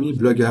des premiers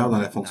blogueurs dans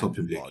la fonction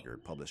publique.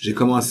 J'ai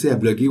commencé à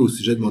bloguer au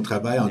sujet de mon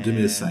travail en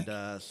 2005.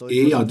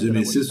 Et en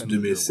 2006 ou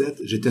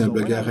 2007, j'étais un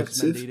blogueur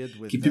actif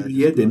qui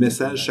publiait des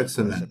messages chaque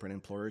semaine.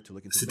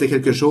 C'était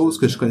quelque chose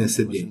que je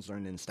connaissais bien.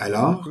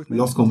 Alors,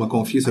 lorsqu'on m'a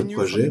confié ce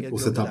projet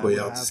pour cet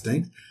employeur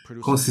distinct,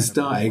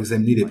 consistant à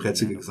examiner les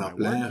pratiques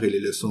exemplaires et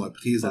les leçons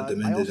apprises dans le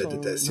domaine de la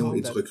dotation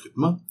et du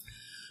recrutement,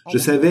 je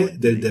savais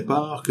dès le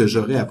départ que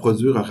j'aurais à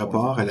produire un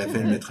rapport à la fin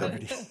de mes travaux.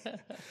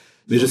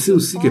 Mais je sais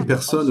aussi que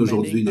personne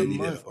aujourd'hui ne lit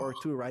les rapports.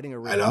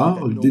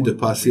 Alors, l'idée de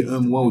passer 1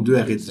 mois ou 2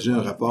 à rédiger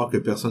un rapport que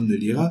personne ne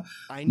lira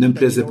ne me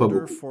plaisait pas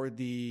beaucoup.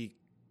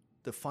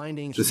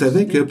 Je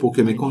savais que pour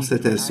que mes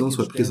constatations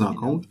soient prises en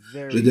compte,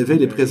 je devais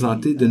les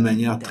présenter d'une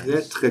manière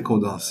très, très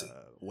condensée.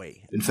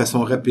 Une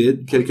façon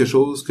rapide, quelque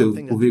chose que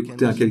vous pouvez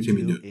écouter en quelques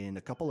minutes.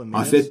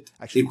 En fait,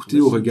 écouter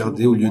ou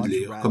regarder au lieu de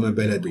lire, comme un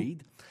balado.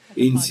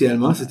 Et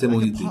initialement, c'était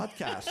mon idée.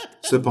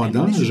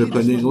 Cependant, je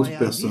connais une autre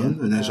personne,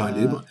 un agent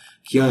libre,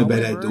 qui a un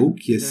balado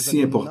qui est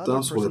si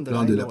important sur le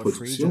plan de la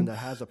production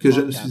que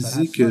je me suis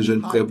dit que je ne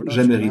pourrais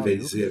jamais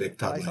rivaliser avec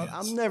Todd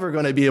Lyons. I'm never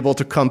going to be able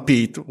to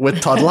compete with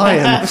Todd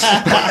Lyons.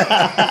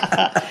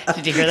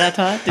 Did you hear that,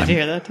 Todd? Did you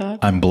hear that, Todd?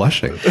 I'm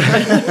blushing.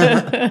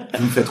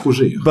 Vous me faites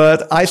rougir.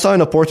 But I saw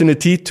an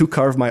opportunity to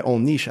carve my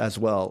own niche as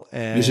well.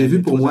 Mais j'ai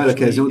vu pour moi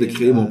l'occasion de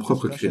créer mon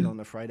propre créneau.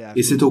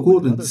 Et c'est au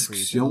cours d'une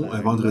discussion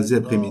un vendredi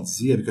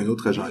après-midi avec un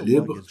autre agent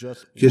libre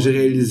que j'ai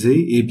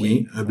réalisé, eh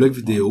bien, un blog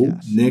vidéo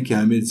n'est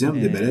qu'un médium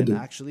de balado.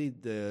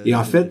 Et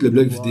en fait, le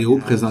blog vidéo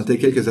présentait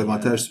quelques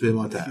avantages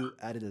supplémentaires.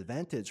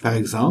 Par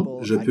exemple,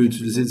 je peux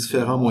utiliser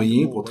différents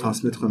moyens pour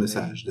transmettre un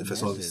message de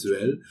façon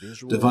visuelle,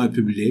 devant un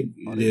public,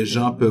 les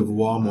gens peuvent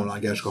voir mon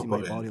langage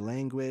corporel.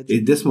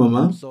 Et dès ce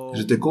moment,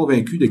 j'étais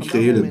convaincu de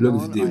créer le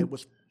blog vidéo.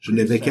 Je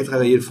n'avais qu'à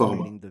travailler le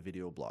format.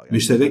 Mais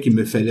je savais qu'il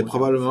me fallait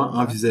probablement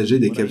envisager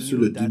des capsules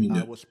de 2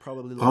 minutes,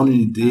 prendre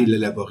une idée et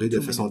l'élaborer de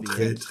façon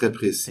très, très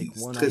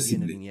précise, très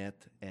ciblée.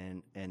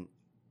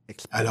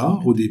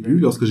 Alors, au début,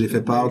 lorsque j'ai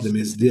fait part de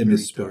mes idées à mes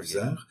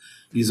superviseurs,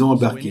 ils ont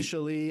embarqué.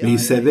 Mais ils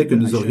savaient que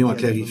nous aurions à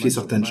clarifier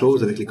certaines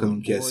choses avec les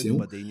communications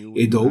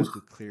et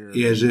d'autres,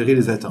 et à gérer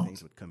les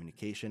attentes.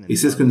 Et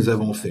c'est ce que nous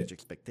avons fait.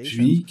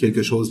 Puis,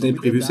 quelque chose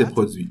d'imprévu s'est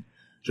produit.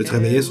 Je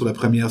travaillais sur la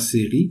première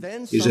série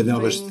et j'avais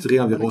enregistré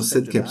environ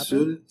 7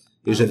 capsules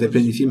et j'avais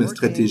planifié ma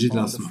stratégie de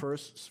lancement.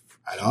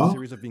 Alors,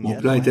 mon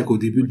plan était qu'au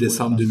début de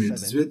décembre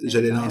 2018,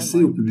 j'allais lancer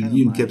ou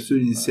publier une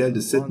capsule initiale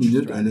de 7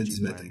 minutes un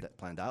lundi matin.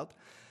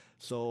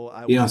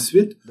 Et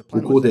ensuite,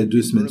 au cours des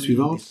 2 semaines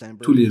suivantes,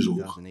 tous les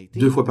jours,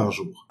 2 fois par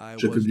jour,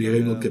 je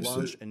publierai une autre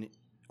capsule.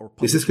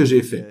 Et c'est ce que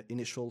j'ai fait.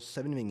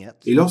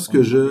 Et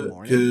lorsque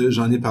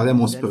j'en ai parlé à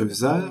mon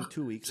superviseur,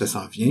 ça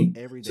s'en vient,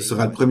 ce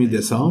sera le 1er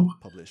décembre,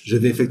 je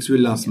vais effectuer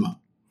le lancement.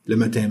 Le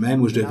matin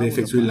même où je devais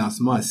effectuer le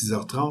lancement à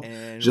 6h30,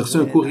 j'ai reçu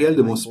un courriel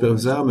de mon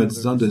superviseur me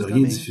disant de ne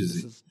rien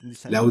diffuser.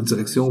 La haute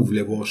direction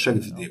voulait voir chaque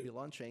vidéo.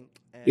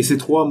 Et c'est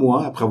 3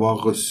 mois après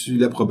avoir reçu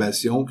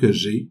l'approbation que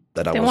j'ai.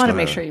 They want to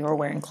make sure you were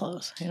wearing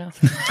clothes, you know.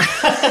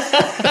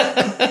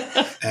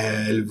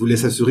 Elle voulait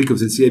s'assurer que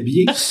vous étiez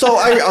habillé. So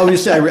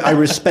obviously I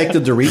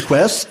respected the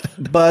request,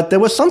 but there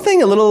was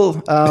something a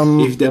little.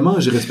 Évidemment,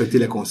 j'ai respecté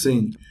la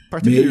consigne,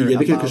 mais il y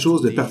avait quelque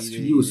chose de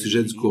particulier au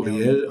sujet du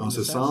courriel, en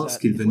ce sens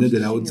qu'il venait de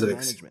la haute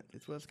direction.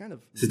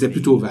 C'était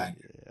plutôt vague.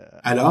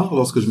 Alors,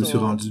 lorsque je me suis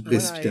rendu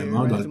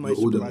précipitamment dans le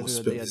bureau de mon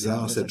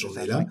superviseur cette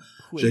journée-là,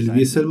 je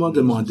lui ai seulement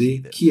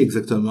demandé qui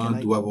exactement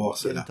doit voir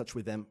cela.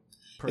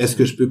 Est-ce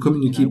que je peux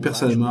communiquer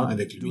personnellement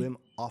avec lui?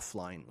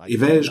 Et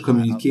vais-je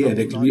communiquer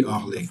avec lui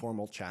hors ligne?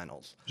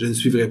 Je ne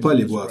suivrai pas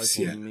les voies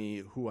officielles.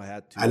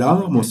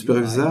 Alors, mon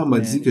superviseur m'a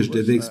dit que je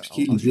devais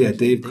expliquer l'idée à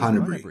Dave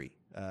Connerbury.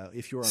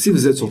 Si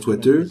vous êtes sur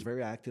Twitter,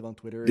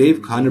 Dave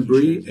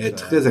Connerbury est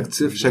très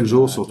actif chaque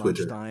jour sur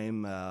Twitter.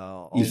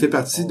 Il fait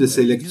partie de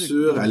ses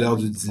lectures à l'heure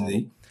du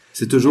dîner.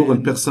 C'est toujours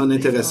une personne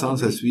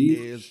intéressante à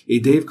suivre et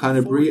Dave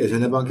Connerbury est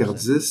un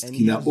avant-gardiste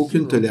qui n'a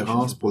aucune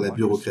tolérance pour la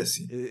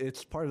bureaucratie.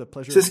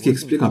 C'est ce qui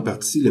explique en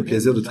partie le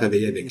plaisir de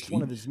travailler avec lui,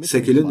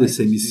 c'est que l'une de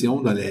ses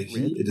missions dans la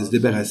vie est de se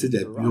débarrasser de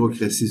la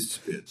bureaucratie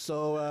stupide.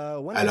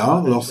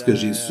 Alors, lorsque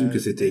j'ai su que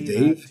c'était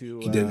Dave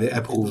qui devait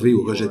approuver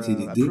ou rejeter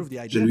l'idée,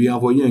 je lui ai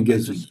envoyé un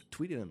gazouillis.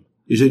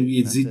 Et je lui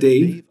ai dit,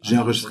 Dave, j'ai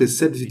enregistré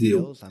 7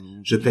 vidéos.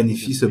 Je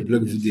planifie ce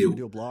blog vidéo.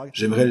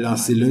 J'aimerais le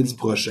lancer lundi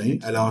prochain,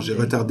 alors j'ai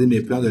retardé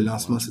mes plans de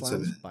lancement cette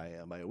semaine.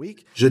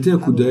 Jetez un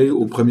coup d'œil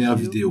aux premières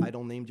vidéos.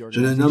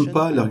 Je ne nomme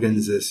pas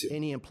l'organisation.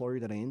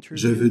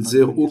 Je veux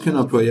dire aucun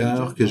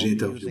employeur que j'ai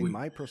interviewé.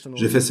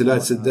 Je fais cela à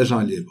titre d'agent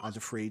libre.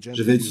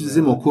 Je vais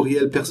utiliser mon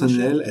courriel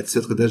personnel à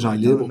titre d'agent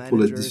libre pour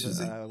le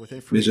diffuser.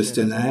 Mes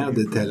gestionnaires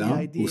de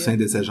talent au sein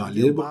des agents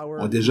libres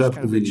ont déjà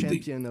approuvé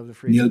l'idée.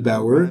 Neil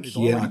Bauer,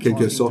 qui est en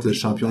quelque sorte le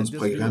champion du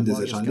programme des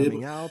agents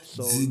libres,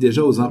 dit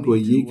déjà aux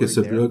employés que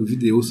ce blog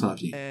vidéo s'en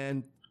vient.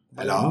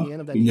 Alors,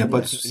 il n'y a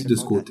pas de souci de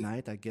ce côté.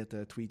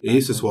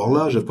 Et ce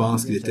soir-là, je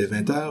pense qu'il était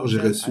 20h, j'ai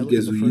reçu le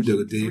gazouillis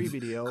de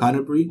Dave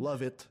Connerbury.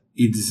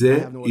 Il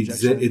disait,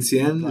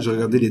 Étienne, j'ai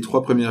regardé les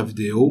 3 premières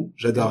vidéos,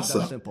 j'adore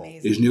ça.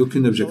 Et je n'ai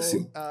aucune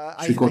objection.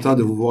 Je suis content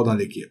de vous voir dans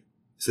l'équipe.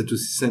 C'est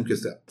aussi simple que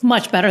ça.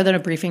 Much better than a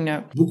briefing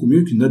note. Beaucoup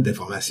mieux qu'une note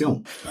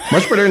d'information.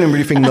 Much better than a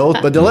briefing note,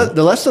 but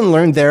the lesson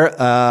learned there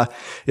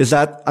is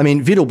that, I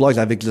mean, video blogs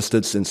have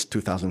existed since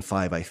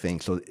 2005, I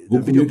think. So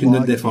beaucoup mieux qu'une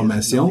note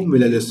d'information, mais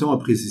la leçon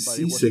apprise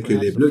ici, c'est que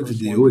les blogs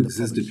vidéo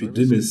existent depuis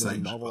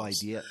 2005, je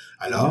pense.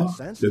 Alors,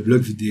 le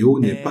blog vidéo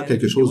n'est pas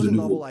quelque chose de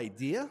nouveau,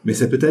 mais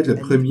c'est peut-être le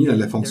premier dans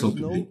la fonction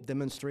publique.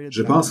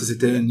 Je pense que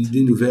c'était une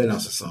idée nouvelle en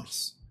ce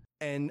sens.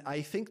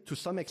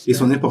 Et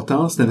son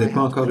importance n'avait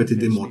pas encore été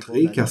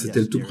démontrée car c'était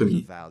le tout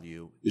premier.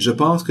 Et je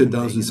pense que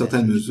dans une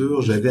certaine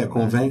mesure, j'avais à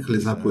convaincre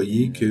les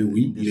employés que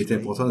oui, il est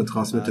important de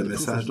transmettre un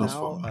message dans ce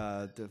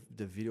format.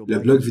 Le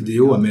blog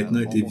vidéo a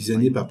maintenant été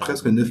visionné par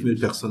presque 9000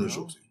 personnes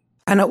aujourd'hui.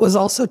 And it was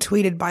also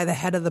tweeted by the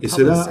head of the Et Public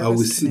cela a Service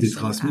aussi été Commission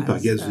transmis par as,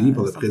 Gazouillis,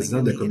 par le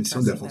président de la Commission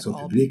de la fonction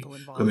publique,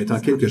 comme étant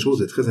quelque chose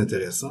de très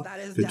intéressant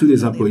que tous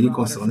les employés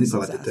concernés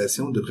par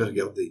l'attestation devraient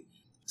regarder.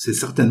 C'est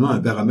certainement un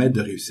baromètre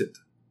de réussite.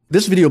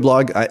 This video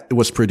blog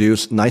was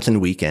produced nights and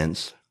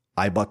weekends.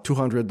 I bought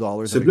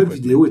 $200 Ce blog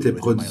vidéo était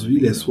produit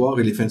les soirs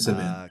et les fins de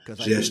semaine.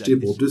 J'ai acheté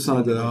pour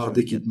 $200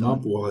 d'équipement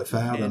pour le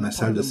faire dans ma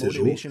salle de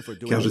séjour,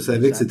 car je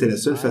savais que c'était la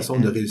seule façon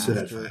de réussir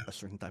à le faire.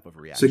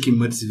 Ce qui me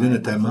motivait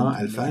notamment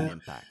à le faire,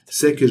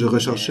 c'est que je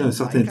recherchais un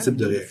certain type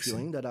de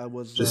réaction.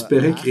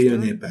 J'espérais créer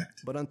un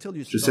impact.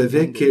 Je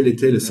savais quel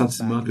était le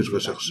sentiment que je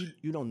recherchais.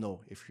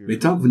 Mais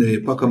tant que vous n'avez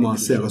pas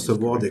commencé à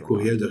recevoir des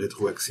courriels de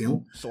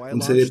rétroaction, vous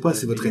ne savez pas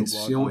si votre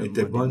intuition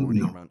était bonne ou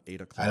non.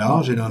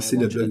 Alors, j'ai lancé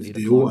le blog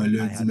vidéo un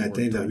lundi matin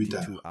vers 8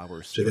 heures.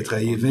 J'avais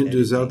travaillé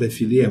 22 heures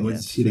d'affilée à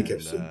modifier les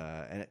capsules.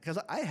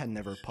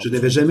 Je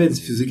n'avais jamais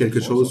diffusé quelque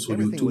chose sur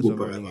YouTube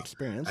auparavant.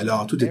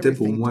 Alors, tout était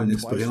pour moi une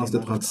expérience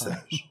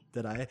d'apprentissage.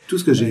 Tout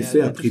ce que j'ai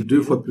fait a pris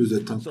 2 fois plus de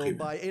temps que prévu.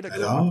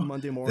 Alors,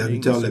 vers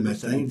 8 heures le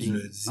matin du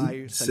lundi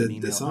 17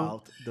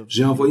 décembre,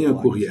 j'ai envoyé un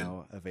courriel.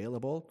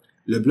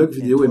 Le blog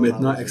vidéo est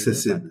maintenant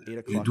accessible.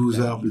 Et 12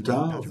 heures plus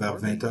tard, vers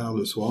 20 heures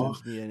le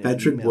soir,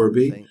 Patrick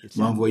Borbet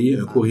m'a envoyé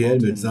un courriel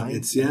me disant «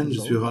 Étienne, je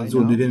suis rendu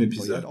au 9e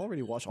épisode. »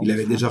 Il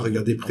avait déjà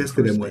regardé presque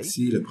la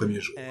moitié le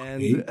premier jour.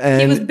 Et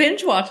He was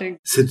binge watching.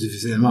 c'est du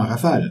visionnement en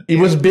rafale. He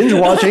was binge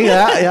watching.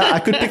 Yeah,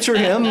 I could picture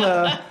him.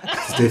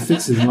 C'était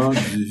effectivement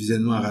du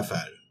visionnement en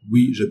rafale.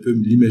 Oui, je peux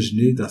me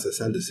l'imaginer dans sa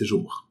salle de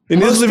séjour. In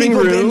his Most living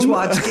people binge room.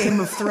 watch Game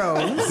of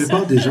Thrones. La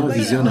plupart des gens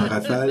visionnent en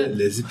rafale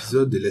les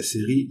épisodes de la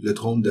série Le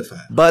Trône de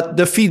fer. But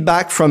the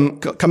feedback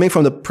coming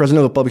from the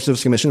president of the Public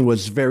Service Commission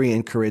was very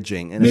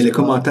encouraging. Mais les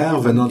commentaires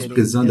venant du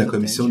président de la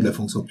Commission de la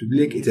fonction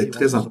publique étaient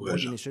très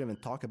encourageants.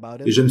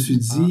 Et je me suis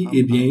dit,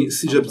 eh bien,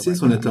 si j'obtiens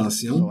son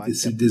attention et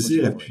s'il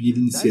désire appuyer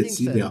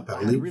l'initiative et en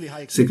parler,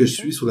 c'est que je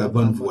suis sur la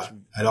bonne voie.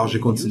 Alors j'ai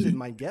continué.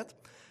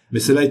 Mais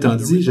cela étant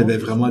dit, j'avais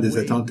vraiment des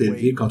attentes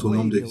élevées quant au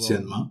nombre de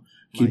visionnements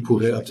qu'il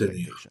pourrait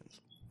obtenir.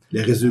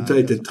 Les résultats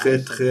étaient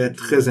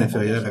très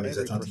inférieurs à mes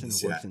attentes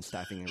initiales.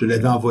 Je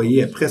l'avais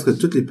envoyé à presque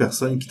toutes les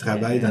personnes qui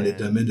travaillent dans les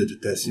domaines de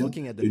dotation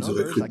et du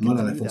recrutement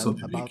dans la fonction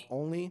publique.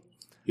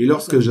 Et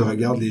lorsque je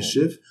regarde les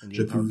chiffres,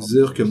 je peux vous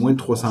dire que moins de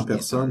 300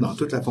 personnes dans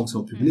toute la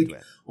fonction publique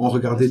ont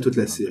regardé toute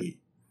la série.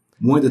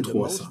 Moins de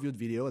 300.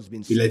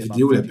 Et la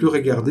vidéo la plus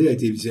regardée a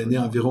été visionnée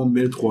environ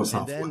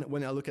 1300 fois.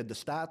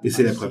 Et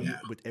c'est la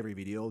première.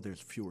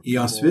 Et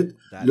ensuite,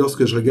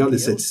 lorsque je regarde les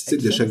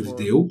statistiques de chaque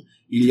vidéo,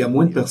 il y a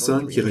moins de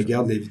personnes qui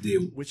regardent les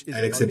vidéos,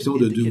 à l'exception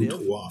de 2 ou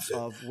 3 en fait,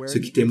 ce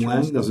qui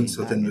témoigne dans une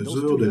certaine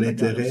mesure de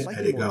l'intérêt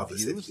à l'égard de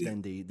cette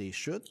vidéo.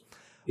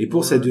 Et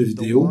pour ces 2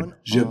 vidéos,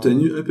 j'ai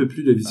obtenu un peu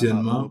plus de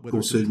visionnement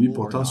pour celui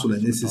portant sur la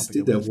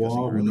nécessité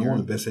d'avoir ou non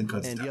un bassin de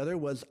candidats.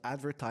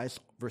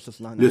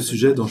 Le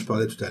sujet dont je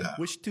parlais tout à l'heure.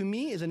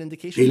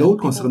 Et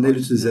l'autre concernait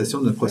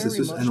l'utilisation d'un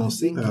processus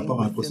annoncé par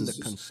rapport à un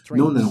processus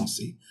non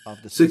annoncé,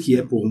 ce qui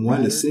est pour moi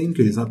le signe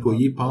que les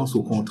employés pensent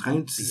aux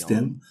contraintes du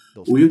système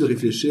au lieu de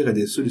réfléchir à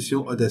des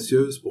solutions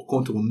audacieuses pour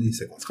contourner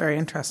ces contraintes. Very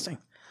interesting.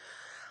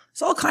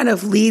 So all kind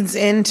of leads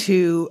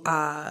into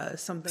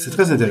something. C'est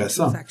très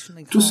intéressant.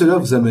 Tout cela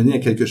vous a mené à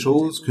quelque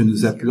chose que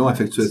nous appelons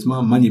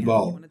affectueusement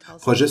Moneyball,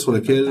 projet sur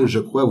lequel je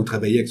crois vous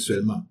travaillez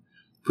actuellement.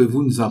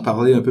 Pouvez-vous nous en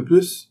parler un peu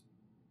plus?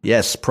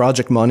 Yes,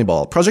 Project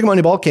Moneyball. Project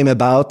Moneyball came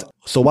about.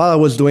 So while I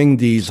was doing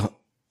these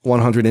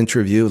 100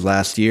 interviews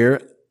last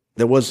year,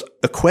 there was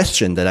a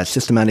question that I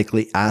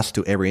systematically asked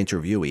to every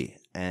interviewee.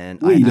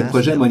 Oui, le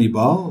projet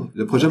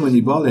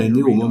Moneyball est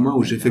né au moment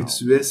où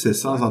j'effectuais ces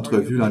 100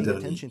 entrevues l'an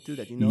dernier.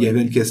 Il y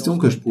avait une question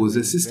que je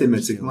posais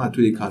systématiquement à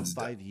tous les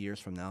candidats.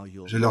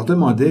 Je leur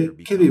demandais,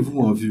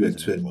 qu'avez-vous en vue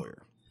actuellement?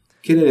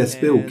 Quel est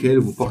l'aspect auquel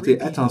vous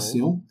portez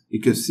attention et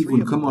que si vous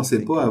ne commencez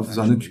pas à vous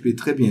en occuper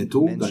très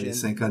bientôt, dans les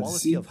 5 ans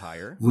d'ici,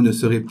 vous ne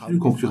serez plus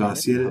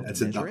concurrentiel à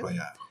titre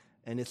d'employeur?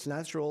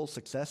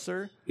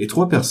 Et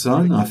 3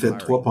 personnes, en fait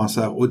 3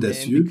 penseurs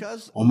audacieux,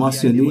 ont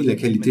mentionné la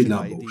qualité de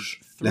l'embauche,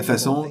 la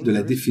façon de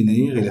la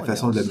définir et la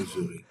façon de la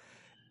mesurer.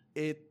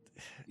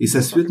 Et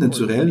sa suite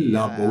naturelle,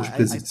 l'embauche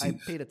prédictive.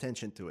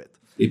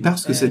 Et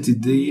parce que cette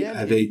idée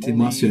avait été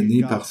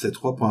mentionnée par ces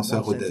 3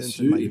 penseurs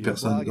audacieux et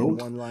personne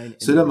d'autre,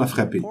 cela m'a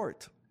frappé.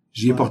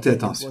 J'y ai porté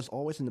attention.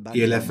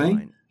 Et à la fin,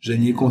 je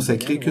n'y ai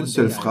consacré qu'une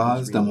seule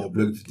phrase dans mon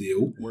blog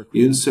vidéo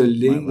et une seule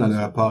ligne dans le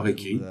rapport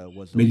écrit,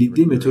 mais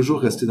l'idée m'est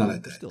toujours restée dans la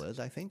tête.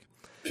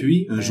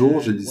 Puis, un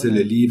jour, je lisais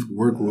le livre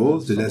Work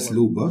Rules de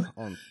Laszlo Bock,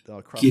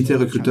 qui était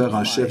recruteur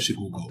en chef chez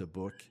Google.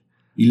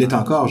 Il l'est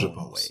encore, je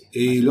pense.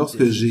 Et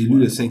lorsque j'ai lu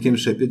le 5e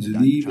chapitre du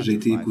livre, j'ai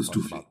été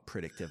époustouflé.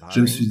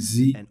 Je me suis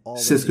dit,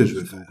 c'est ce que je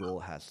veux faire.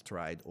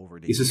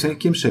 Et ce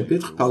 5e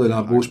chapitre parle de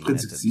l'embauche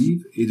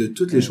prédictive et de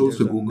toutes les choses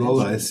que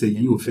Google a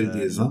essayées au fil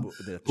des ans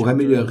pour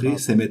améliorer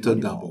ses méthodes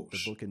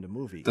d'embauche.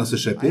 Dans ce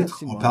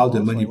chapitre, on parle de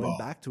Moneyball,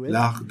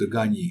 l'art de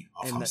gagner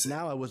en français,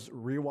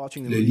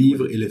 le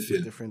livre et le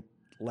film.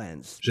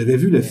 J'avais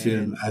vu le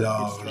film,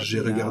 alors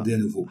j'ai regardé à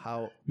nouveau.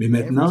 Mais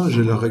maintenant,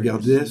 je le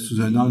regardais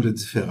sous un angle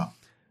différent.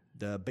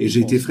 Et j'ai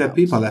été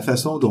frappé par la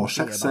façon dont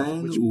chaque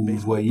scène où vous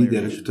voyez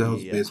des recruteurs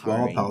du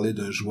baseball parler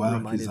d'un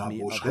joueur qu'ils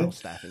embaucheraient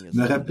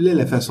me rappelait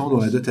la façon dont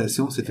la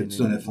dotation s'effectue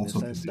dans la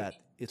fonction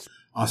publique.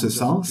 En ce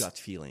sens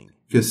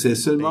que c'est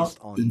seulement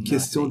une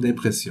question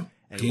d'impression,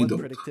 rien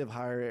d'autre.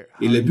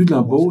 Et le but de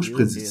l'embauche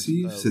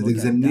prédictive, c'est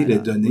d'examiner les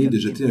données, de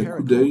jeter un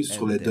coup d'œil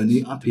sur les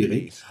données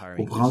empiriques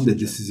pour prendre des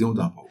décisions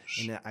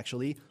d'embauche.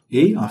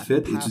 Et, en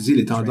fait, étudier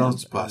les tendances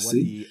du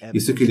passé et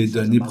ce que les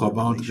données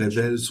probantes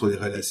révèlent sur les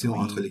relations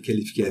entre les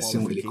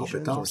qualifications et les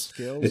compétences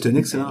est un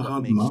excellent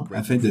rendement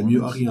afin de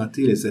mieux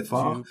orienter les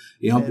efforts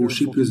et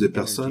embaucher plus de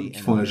personnes qui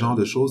font le genre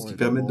de choses qui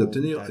permettent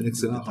d'obtenir un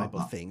excellent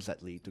rendement.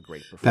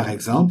 Par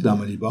exemple, dans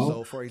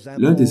Moneyball,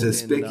 l'un des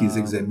aspects qu'ils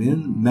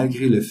examinent,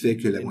 malgré le fait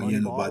que la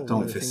moyenne au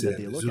bâton est facile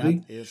à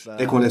mesurer,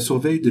 est qu'on la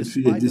surveille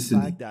depuis des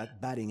décennies,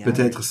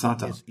 peut-être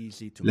 100 ans.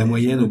 La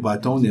moyenne au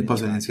bâton n'est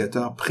pas un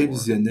indicateur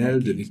prévisionnel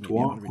de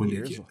victoire pour une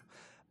équipe.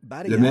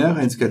 Le meilleur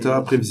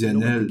indicateur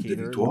prévisionnel de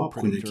victoire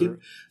pour une équipe,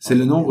 c'est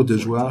le nombre de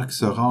joueurs qui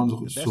se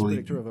rendent sur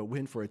les buts.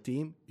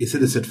 Et c'est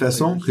de cette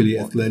façon que les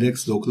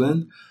Athletics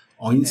d'Oakland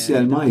ont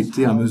initialement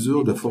été en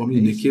mesure de former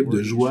une équipe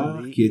de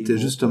joueurs qui étaient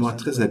justement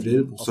très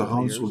habiles pour se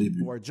rendre sur les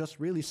buts.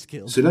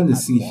 Cela ne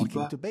signifie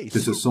pas que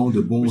ce sont de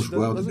bons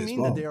joueurs de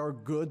baseball.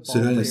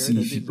 Cela ne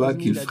signifie pas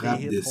qu'ils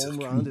frappent des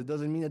circuits.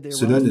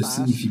 Cela ne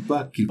signifie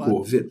pas qu'ils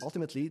courent vite.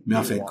 Mais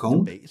en fin de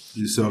compte,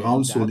 ils se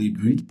rendent sur les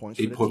buts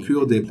et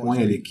procurent des points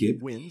à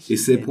l'équipe, et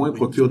ces points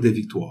procurent des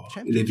victoires,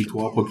 et les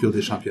victoires procurent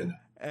des championnats.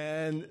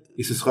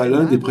 Et ce sera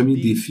l'un des premiers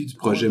défis du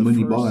projet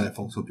Moneyball dans la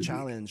fonction publique.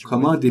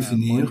 Comment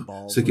définir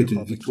ce qu'est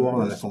une victoire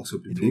dans la fonction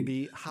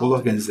publique pour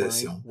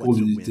l'organisation, pour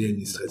l'unité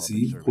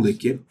administrative, pour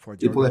l'équipe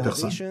et pour la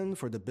personne.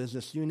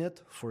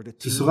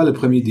 Ce sera le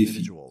premier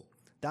défi.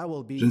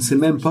 Je ne sais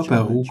même pas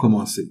par où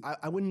commencer.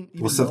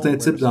 Pour certains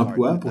types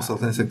d'emplois, pour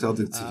certains secteurs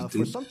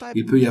d'activité,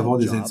 il peut y avoir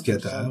des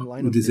indicateurs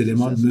ou des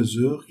éléments de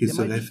mesure qu'il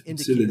serait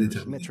utile de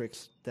déterminer.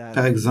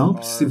 Par exemple,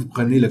 si vous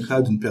prenez le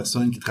cas d'une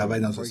personne qui travaille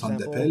dans un centre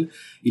d'appel,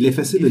 il est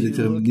facile de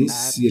déterminer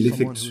si elle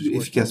effectue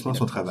efficacement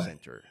son travail.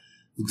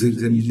 Vous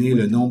examinez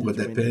le nombre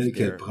d'appels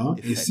qu'elle prend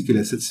ainsi que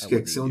la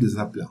satisfaction des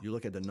appelants.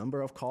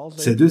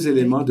 Ces deux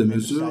éléments de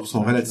mesure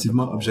sont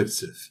relativement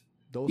objectifs.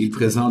 Ils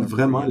présentent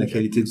vraiment la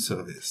qualité du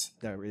service.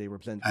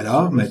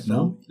 Alors,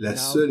 maintenant, la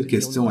seule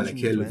question à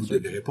laquelle vous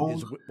devez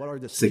répondre,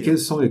 c'est quelles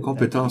sont les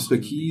compétences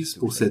requises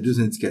pour ces deux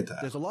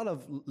indicateurs.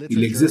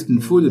 Il existe une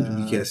foule de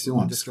publications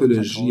en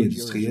psychologie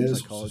industrielle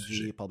sur ce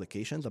sujet.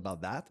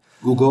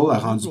 Google a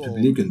rendu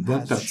public une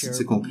bonne partie de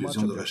ses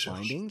conclusions de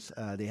recherche.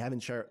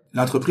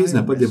 L'entreprise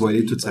n'a pas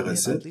dévoilé toute sa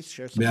recette,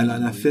 mais elle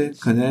en a fait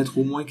connaître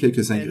au moins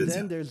quelques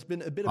ingrédients.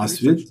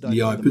 Ensuite, il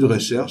y a un peu de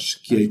recherche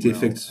qui a été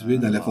effectuée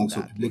dans la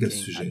fonction publique à ce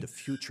sujet,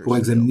 pour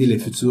examiner les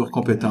futures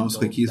compétences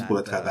requises pour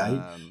le travail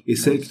et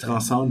celles qui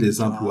transcendent les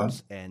emplois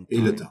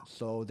et le temps.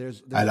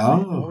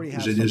 Alors,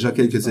 j'ai déjà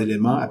quelques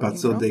éléments à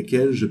partir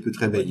desquels je peux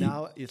travailler,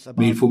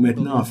 mais il faut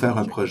maintenant en faire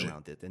un projet.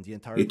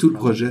 Et tout le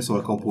projet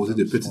sera composé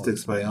de petites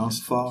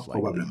expériences fort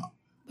probablement.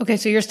 Okay,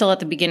 so you're still at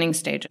the beginning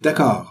stage.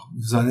 D'accord,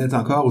 vous en êtes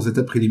encore aux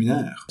étapes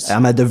préliminaires.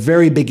 I'm at the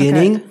very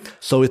beginning,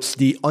 so it's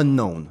the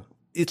unknown.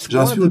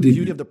 J'en suis au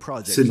début.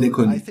 C'est de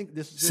l'inconnu.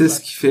 C'est ce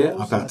qui fait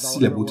en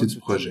partie la beauté du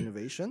projet.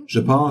 Je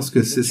pense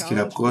que c'est ce qui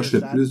rapproche le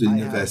plus de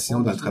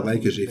l'innovation dans le travail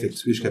que j'ai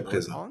effectué jusqu'à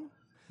présent.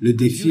 Le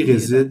défi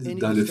réside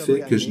dans le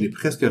fait que je n'ai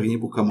presque rien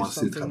pour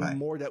commencer le travail.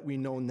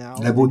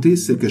 La beauté,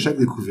 c'est que chaque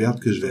découverte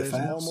que je vais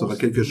faire sera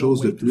quelque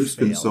chose de plus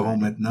que nous saurons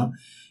maintenant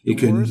et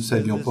que nous ne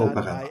savions pas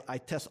auparavant.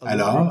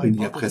 Alors, il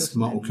n'y a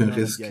pratiquement aucun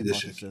risque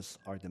d'échec.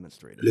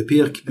 Le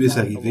pire qui puisse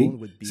arriver,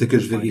 c'est que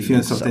je vérifie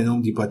un certain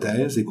nombre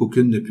d'hypothèses et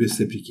qu'aucune ne puisse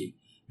s'appliquer.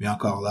 Mais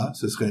encore là,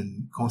 ce serait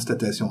une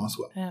constatation en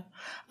soi. Yeah.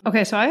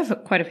 Okay, so I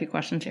have quite a few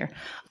questions here.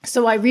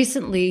 So I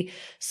recently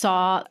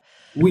saw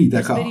Oui,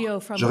 d'accord.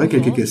 J'aurais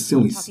quelques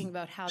questions ici.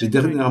 J'ai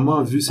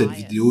dernièrement vu cette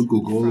vidéo de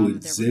Google où ils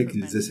disaient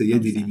qu'ils essayaient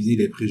d'éliminer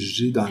les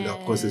préjugés dans leur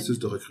processus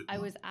de recrutement.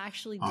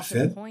 En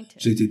fait,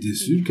 j'ai été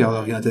déçu car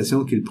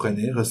l'orientation qu'ils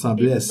prenaient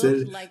ressemblait à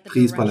celle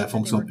prise par la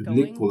fonction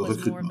publique pour le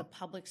recrutement.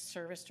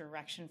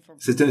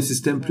 C'était un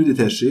système plus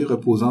détaché,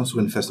 reposant sur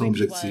une façon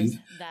objective,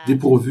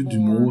 dépourvu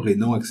d'humour et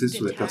non axé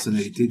sur la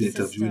personnalité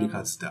d'interviewer les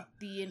candidats.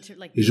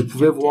 Et je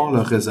pouvais voir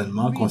leur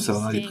raisonnement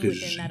concernant les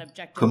préjugés,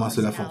 comment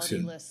cela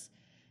fonctionne.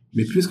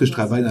 Mais puisque je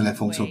travaille dans la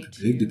fonction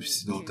publique depuis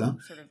si longtemps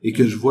et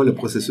que je vois le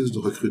processus de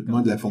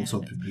recrutement de la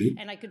fonction publique,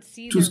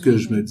 tout ce que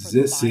je me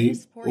disais, c'est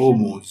 « Oh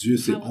mon Dieu,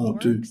 c'est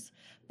honteux ».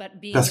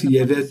 Parce qu'il y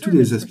avait tous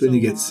les aspects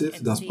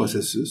négatifs dans ce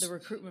processus,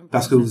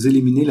 parce que vous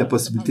éliminez la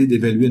possibilité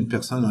d'évaluer une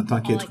personne en tant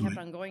qu'être humain.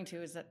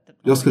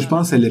 Lorsque je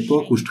pense à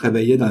l'époque où je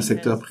travaillais dans le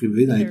secteur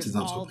privé dans les petites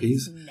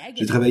entreprises,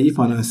 j'ai travaillé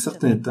pendant un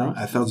certain temps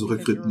à faire du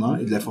recrutement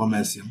et de la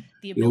formation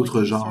et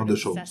autres genres de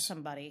choses.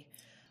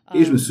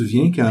 Et je me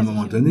souviens qu'à un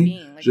moment donné,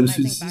 je me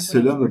suis dit,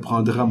 cela me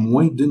prendra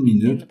moins d'1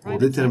 minute pour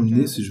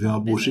déterminer si je vais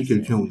embaucher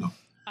quelqu'un ou non.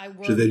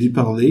 Je vais lui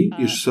parler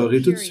et je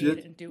saurai tout de suite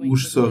où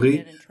je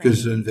saurai que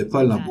je ne vais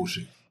pas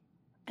l'embaucher.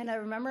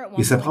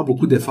 Et ça prend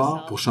beaucoup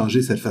d'efforts pour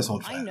changer cette façon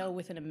de faire.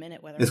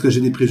 Est-ce que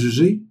j'ai des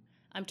préjugés?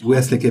 Ou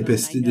est-ce la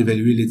capacité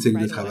d'évaluer l'éthique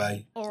de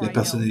travail, la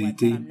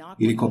personnalité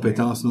et les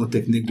compétences non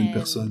techniques d'une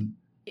personne?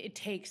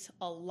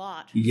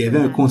 Il y avait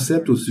un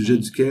concept au sujet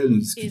duquel nous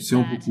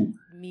discutions beaucoup.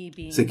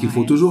 C'est qu'il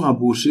faut toujours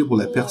embaucher pour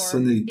la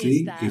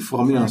personnalité et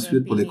former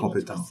ensuite pour les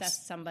compétences.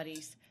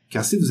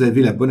 Car si vous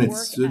avez la bonne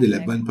attitude et la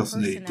bonne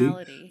personnalité,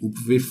 vous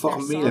pouvez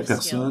former la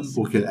personne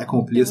pour qu'elle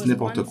accomplisse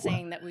n'importe quoi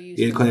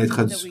et elle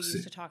connaîtra du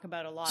succès.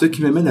 Ce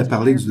qui m'amène à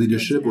parler du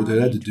leadership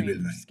au-delà de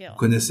 2020. Vous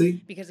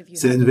connaissez?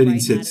 C'est la nouvelle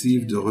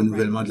initiative de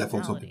renouvellement de la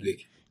fonction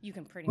publique.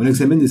 On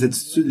examine les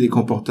attitudes, les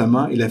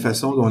comportements et la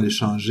façon dont les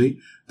changer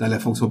dans la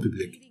fonction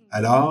publique.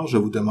 Alors, je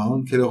vous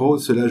demande, quel rôle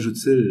cela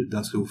joue-t-il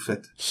dans ce que vous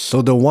faites?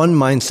 So the one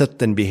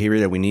mindset and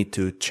behavior that we need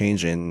to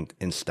change in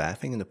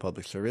staffing in the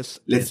public service.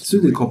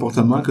 L'attitude et le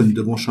comportement que nous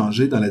devons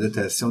changer dans la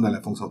dotation dans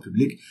la fonction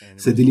publique,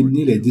 c'est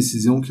d'éliminer les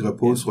décisions qui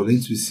reposent sur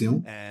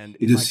l'intuition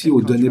et de se fier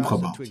aux données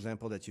probantes.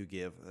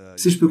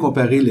 Si je peux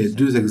comparer les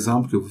deux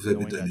exemples que vous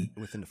avez donnés,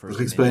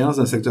 votre expérience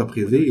dans le secteur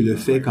privé et le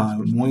fait qu'en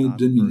moins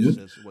d'1 minute,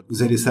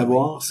 vous allez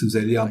savoir si vous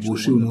allez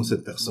embaucher ou non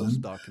cette personne,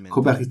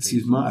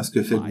 comparativement à ce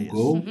que fait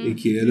Google et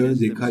qui est l'un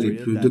des cas les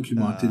plus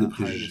documentés de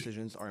préjugés.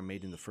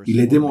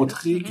 Il est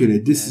démontré que les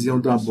décisions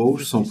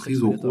d'embauche sont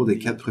prises au cours des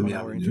 4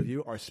 premières minutes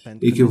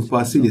et que vous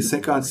passez les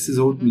 56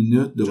 autres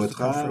minutes de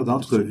votre heure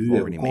d'entrevue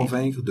à vous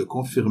convaincre de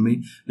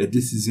confirmer la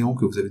décision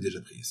que vous avez déjà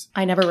prise.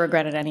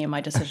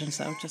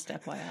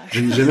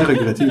 Je n'ai jamais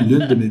regretté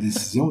l'une de mes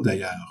décisions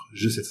d'ailleurs,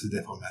 juste à titre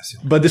d'information.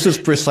 But this is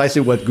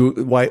precisely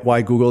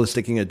why Google is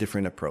taking a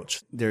different approach.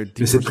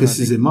 Mais c'est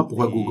précisément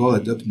pourquoi Google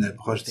adopte une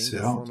approche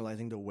différente.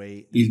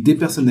 Ils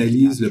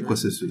dépersonnalisent le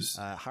processus.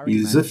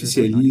 Ils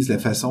officialisent la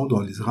façon dont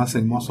les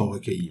renseignements sont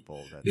recueillis.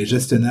 Les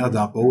gestionnaires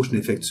d'embauche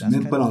n'effectuent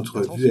même pas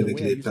l'entrevue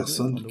avec les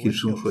personnes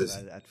qu'ils ont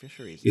choisies.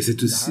 Et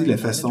c'est aussi la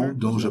façon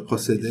dont je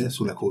procédais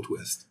sur la côte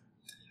ouest.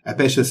 À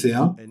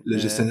Pêche-Océan, le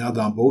gestionnaire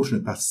d'embauche ne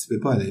participait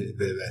pas à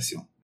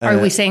l'évaluation.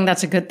 Are we saying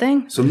that's a good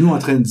thing? Sommes-nous en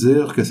train de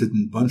dire que c'est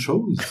une bonne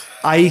chose?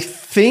 I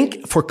think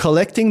for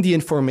collecting the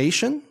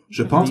information,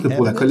 je pense que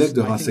pour la collecte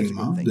de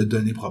renseignements, de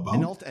données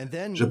probantes,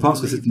 je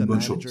pense que c'est une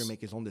bonne chose.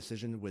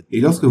 Et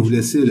lorsque vous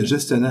laissez le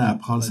gestionnaire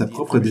prendre sa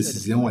propre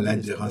décision à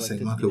l'aide des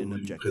renseignements que vous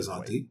lui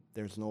présentez,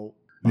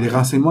 les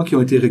renseignements qui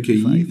ont été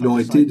recueillis l'ont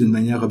été d'une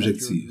manière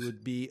objective.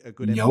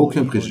 Il n'y a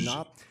aucun préjugé.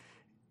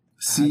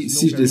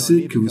 Si je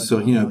décide que vous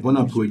seriez un bon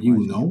employé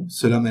ou non,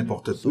 cela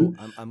m'importe peu,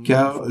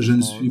 car je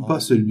ne suis pas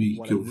celui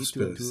que vous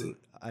supervisez.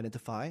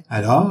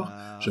 Alors,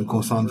 je me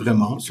concentre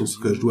vraiment sur ce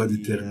que je dois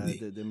déterminer,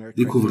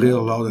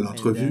 découvrir lors de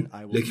l'entrevue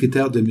les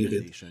critères de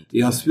mérite,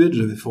 et ensuite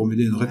je vais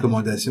formuler une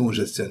recommandation au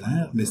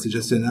gestionnaire, mais c'est le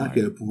gestionnaire qui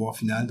a le pouvoir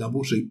final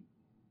d'embaucher.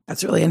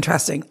 That's really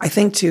interesting. I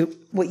think too,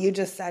 what you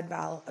just said,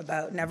 Val,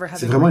 about never having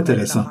C'est vraiment regretted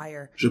intéressant. a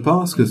hire. Je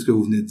pense que ce que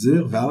vous venez de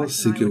dire, Val,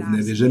 c'est que vous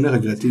n'avez jamais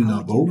regretté une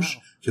embauche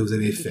que vous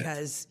avez faite.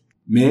 Because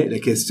Mais la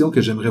question que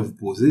j'aimerais vous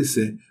poser,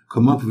 c'est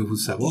comment pouvez-vous le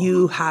savoir?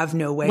 you have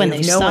no way When of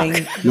they knowing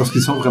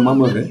Lorsqu'ils sont vraiment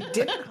mauvais.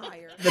 didn't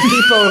hire the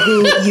people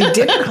who you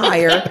didn't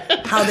hire,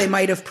 how they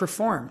might have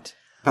performed.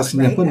 Parce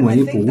qu'il n'y a pas de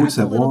moyen pour vous de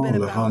savoir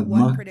le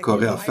rendement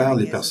qu'auraient à faire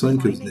les personnes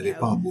que vous n'avez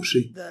pas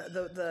embauchées.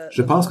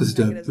 Je pense que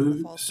c'est un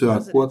peu ce à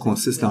quoi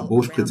consiste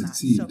l'embauche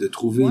prédictive, de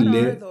trouver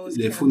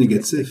les faux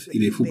négatifs et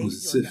les faux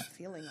positifs.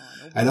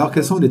 Alors,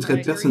 quels sont les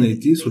traits de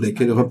personnalité sur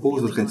lesquels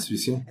repose votre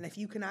intuition?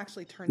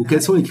 Ou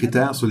quels sont les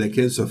critères sur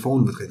lesquels se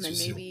fonde votre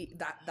intuition?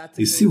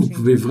 Et si vous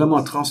pouvez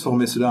vraiment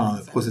transformer cela en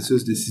un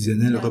processus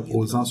décisionnel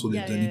reposant sur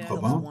des données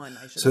probantes,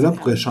 cela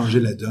pourrait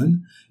changer la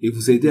donne et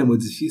vous aider à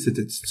modifier cette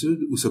attitude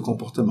ou ce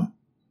comportement.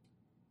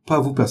 Pas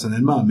vous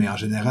personnellement, mais en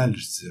général,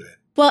 je dirais.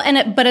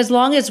 Well, but as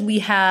long as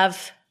we have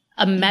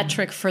a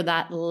metric for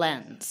that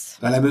lens.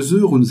 Dans la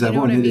mesure où nous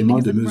avons un élément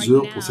de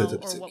mesure pour cette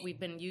optique.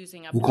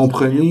 Vous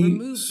comprenez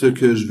ce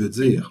que je veux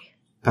dire?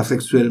 Parce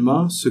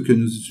qu'actuellement, ce que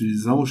nous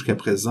utilisons jusqu'à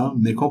présent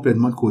met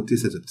complètement de côté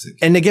cette optique.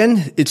 And again,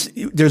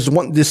 there's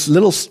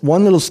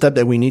one little step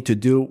that we need to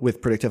do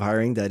with predictive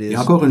hiring that is. Et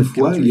encore une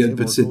fois, il y a une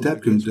petite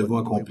étape que nous devons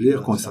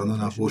accomplir concernant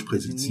l'embauche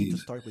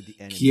prédictive,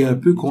 qui est un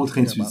peu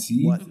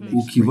contre-intuitive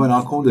ou qui va à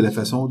l'encontre de la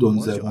façon dont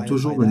nous avons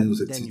toujours mené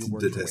nos activités de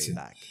dotation,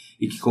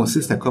 et qui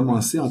consiste à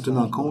commencer en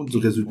tenant compte du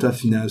résultat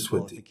final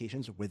souhaité.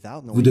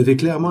 Vous devez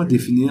clairement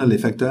définir les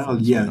facteurs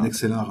liés à un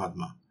excellent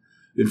rendement.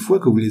 Une fois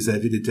que vous les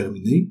avez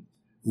déterminés,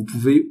 vous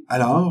pouvez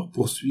alors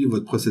poursuivre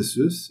votre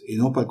processus et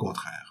non pas le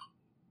contraire.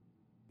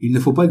 Il ne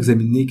faut pas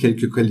examiner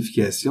quelques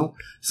qualifications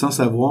sans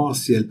savoir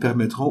si elles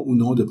permettront ou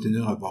non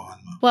d'obtenir un bon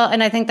rendement. Well,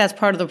 and I think that's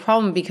part of the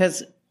problem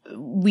because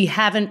we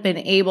haven't been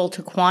able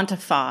to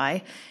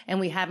quantify and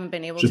we haven't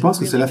been able to. Je pense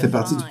que cela fait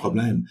partie du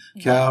problème,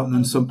 car nous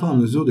ne sommes pas en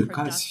mesure de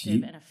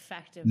quantifier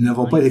Nous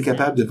n'avons pas été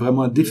capables de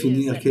vraiment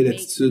définir quelle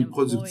attitude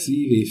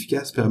productive et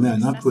efficace permet à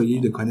un employé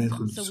de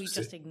connaître du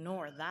succès.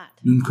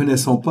 Nous ne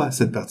connaissons pas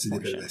cette partie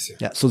d'évaluation.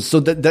 Yeah,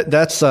 so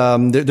that's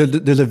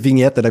there's a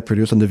vignette that I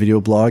produced on the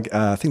video blog.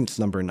 I think it's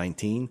number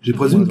 19. J'ai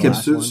produit une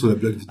capsule sur le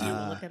blog vidéo.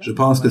 Je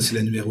pense que c'est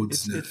la numéro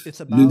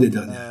 19, l'une des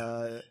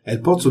dernières.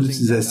 Elle porte sur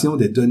l'utilisation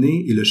des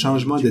données et le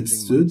changement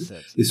d'attitude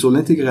et sur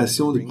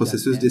l'intégration du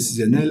processus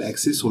décisionnel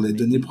axé sur les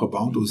données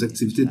probantes aux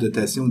activités de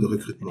dotation et de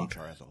recrutement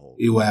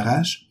et au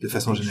RH de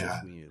façon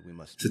générale.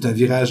 C'est un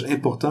virage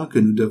important que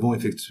nous devons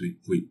effectuer,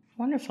 oui.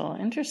 Wonderful,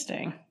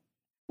 interesting.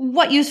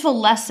 What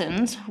useful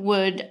lessons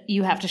would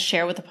you have to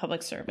share with the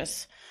public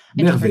service?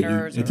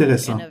 Merveilleux,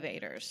 intéressant.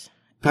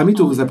 Parmi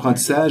tous vos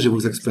apprentissages et vos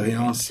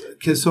expériences,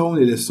 quelles sont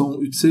les leçons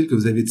utiles que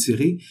vous avez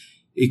tirées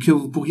et que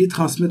vous pourriez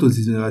transmettre aux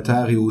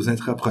innovateurs et aux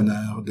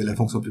intrapreneurs de la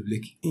fonction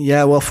publique?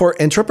 Yeah, well, for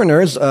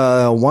entrepreneurs,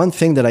 one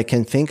thing that I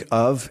can think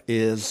of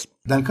is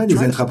Dans le cas des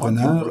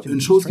intrapreneurs,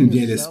 une chose qui me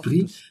vient à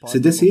l'esprit, c'est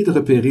d'essayer de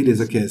repérer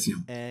les occasions.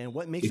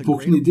 Et pour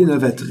qu'une idée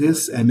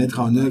novatrice à mettre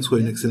en œuvre soit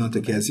une excellente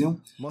occasion,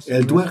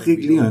 elle doit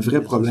régler un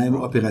vrai problème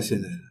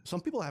opérationnel.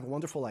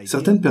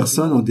 Certaines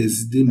personnes ont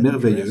des idées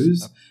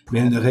merveilleuses,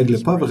 mais elles ne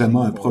règlent pas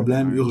vraiment un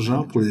problème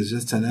urgent pour les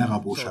gestionnaires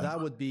embaucheurs.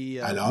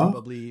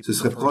 Alors, ce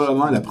serait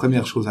probablement la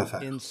première chose à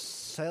faire.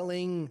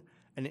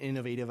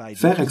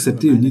 Faire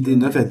accepter une idée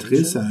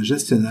novatrice à un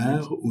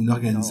gestionnaire ou une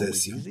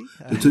organisation,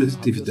 de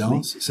toute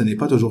évidence, ce n'est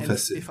pas toujours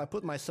facile.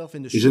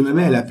 Et je me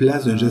mets à la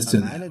place d'un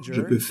gestionnaire.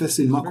 Je peux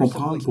facilement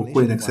comprendre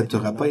pourquoi il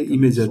n'acceptera pas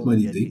immédiatement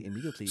l'idée,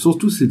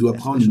 surtout s'il doit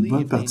prendre une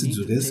bonne partie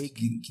du risque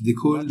qui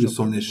découle de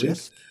son échec,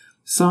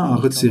 sans en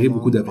retirer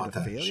beaucoup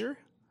d'avantages.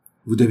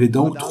 Vous devez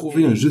donc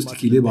trouver un juste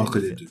équilibre entre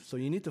les deux.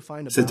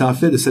 C'est en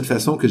fait de cette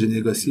façon que j'ai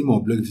négocié mon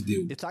blog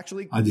vidéo.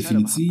 En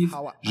définitive,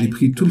 j'ai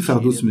pris tout le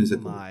fardeau sur mes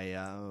épaules.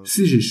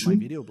 Si j'échoue,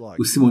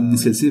 ou si mon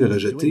initiative est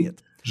rejetée,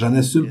 j'en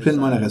assume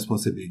pleinement la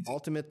responsabilité.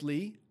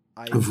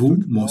 Vous,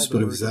 mon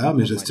superviseur,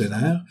 mes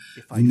gestionnaires,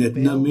 vous n'êtes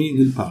nommés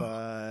nulle part.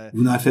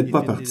 Vous n'en faites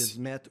pas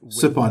partie.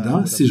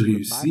 Cependant, si je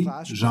réussis,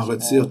 j'en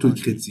retire tout le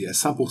crédit à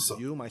 100%.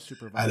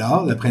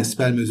 Alors, la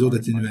principale mesure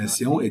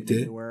d'atténuation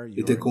était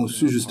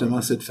conçue justement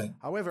à cette fin.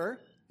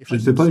 Je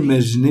ne peux pas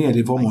imaginer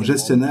aller voir mon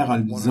gestionnaire en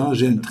lui disant «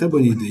 J'ai une très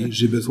bonne idée,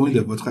 j'ai besoin de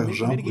votre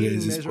argent pour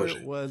réaliser ce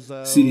projet. »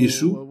 S'il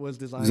échoue,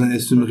 vous en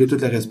assumerez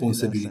toute la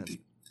responsabilité.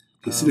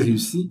 Et s'il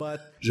réussit,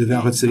 je vais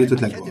en retirer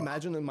toute la gloire.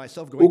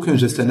 Aucun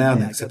gestionnaire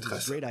n'acceptera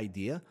ça.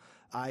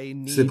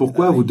 C'est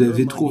pourquoi vous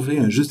devez trouver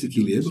un juste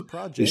équilibre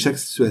et chaque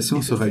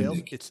situation sera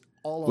unique.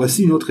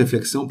 Voici une autre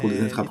réflexion pour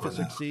les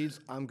intrapreneurs.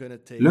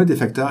 L'un des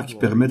facteurs qui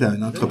permettent à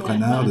un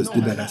entrepreneur de se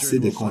débarrasser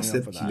des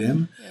concepts qu'il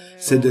aime,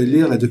 c'est de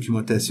lire la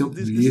documentation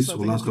publiée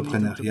sur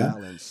l'entrepreneuriat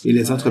et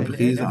les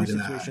entreprises en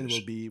démarrage.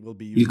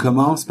 Ils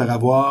commencent par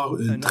avoir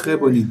une très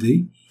bonne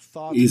idée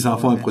et ils en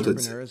font un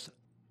prototype.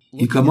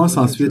 Ils commencent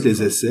ensuite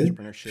les essais,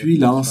 puis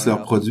lancent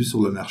leurs produits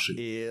sur le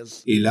marché.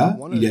 Et là,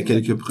 il y a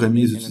quelques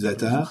premiers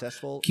utilisateurs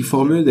qui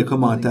formulent des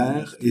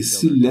commentaires et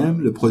s'ils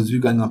l'aiment, le produit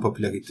gagne en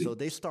popularité.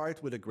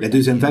 La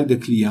deuxième vague de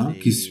clients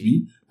qui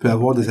suit peut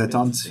avoir des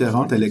attentes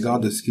différentes à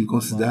l'égard de ce qu'ils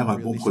considèrent un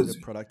bon produit.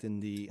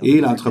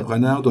 Et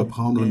l'entrepreneur doit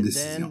prendre une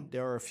décision.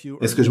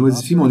 Est-ce que je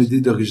modifie mon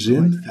idée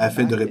d'origine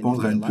afin de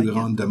répondre à une plus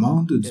grande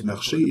demande du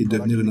marché et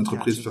devenir une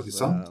entreprise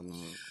florissante?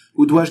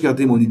 Ou dois-je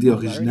garder mon idée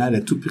originale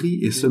à tout prix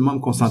et seulement me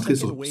concentrer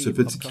sur ce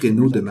petit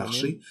créneau de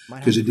marché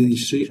que j'ai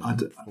déniché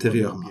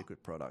antérieurement?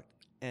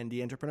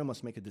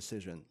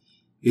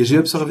 Et j'ai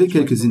observé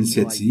quelques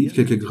initiatives,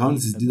 quelques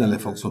grandes idées dans la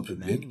fonction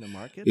publique,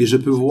 et je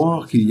peux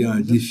voir qu'il y a un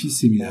défi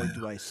similaire.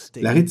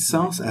 La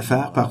réticence à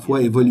faire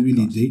parfois évoluer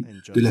l'idée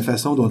de la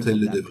façon dont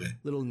elle le devrait.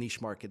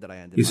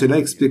 Et cela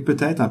explique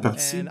peut-être en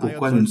partie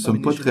pourquoi nous ne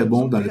sommes pas très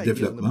bons dans le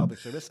développement,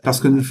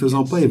 parce que nous ne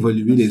faisons pas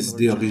évoluer les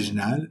idées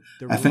originales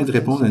afin de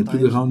répondre à une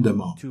plus grande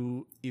demande.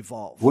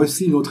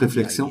 Voici une autre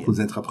réflexion pour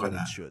les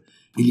entrepreneurs.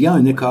 Il y a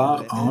un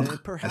écart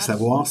entre, à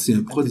savoir si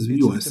un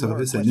produit ou un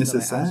service est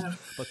nécessaire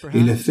et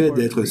le fait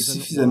d'être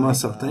suffisamment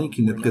certain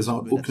qu'il ne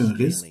présente aucun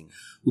risque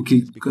ou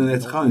qu'il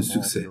connaîtra un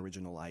succès.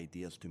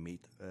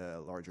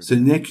 Ce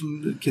n'est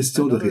qu'une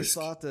question de risque.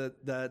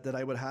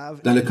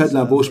 Dans le cas de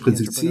l'embauche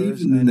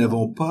prédictive, nous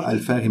n'avons pas à le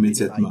faire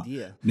immédiatement.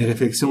 Mes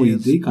réflexions et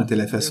idées quant à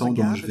la façon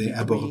dont je vais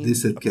aborder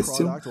cette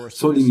question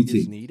sont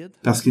limitées,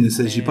 parce qu'il ne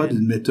s'agit pas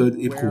d'une méthode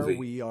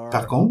éprouvée.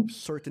 Par contre,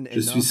 je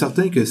suis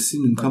certain que si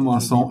nous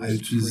commençons à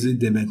l'utiliser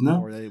dès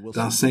maintenant,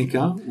 dans 5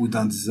 ans ou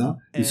dans 10 ans,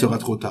 il sera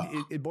trop tard.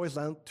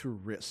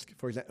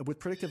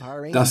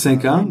 Dans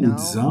 5 ans ou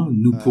 10 ans,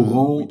 nous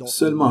pourrons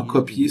seulement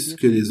copier ce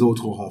que les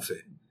autres auront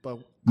fait.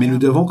 Mais nous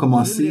devons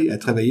commencer à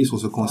travailler sur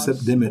ce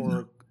concept dès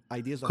maintenant.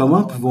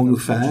 Comment pouvons-nous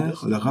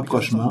faire le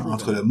rapprochement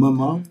entre le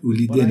moment où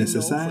l'idée est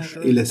nécessaire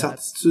et la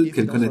certitude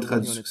qu'elle connaîtra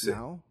du succès?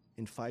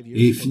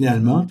 Et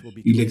finalement,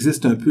 il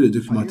existe un peu de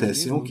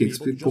documentation qui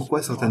explique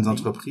pourquoi certaines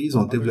entreprises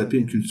ont développé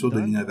une culture de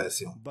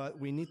l'innovation.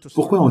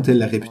 Pourquoi ont-elles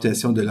la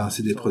réputation de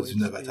lancer des produits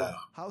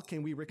novateurs?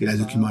 Et la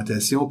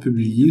documentation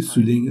publiée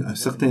souligne un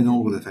certain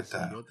nombre de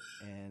facteurs.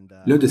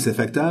 L'un de ces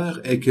facteurs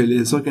est que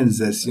les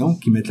organisations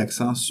qui mettent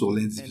l'accent sur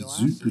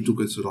l'individu plutôt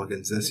que sur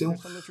l'organisation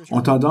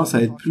ont tendance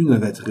à être plus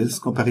novatrices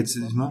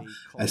comparativement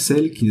à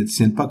celles qui ne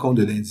tiennent pas compte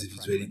de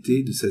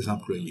l'individualité de ses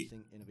employés.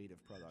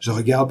 Je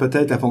regarde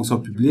peut-être la fonction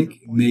publique,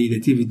 mais il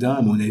est évident,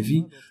 à mon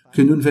avis,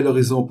 que nous ne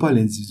valorisons pas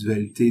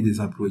l'individualité des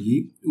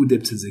employés ou des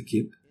petites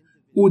équipes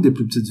ou des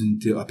plus petites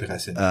unités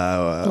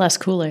opérationnelles. Less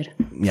Kool-Aid.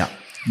 Yeah.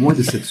 Moins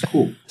de cette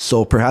sucre.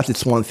 So perhaps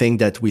it's one thing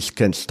that we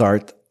can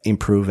start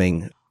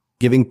improving.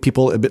 Giving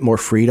people a bit more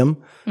freedom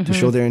to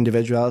show their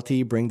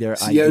individuality, bring their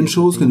ideas. S'il y a une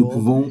chose que nous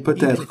pouvons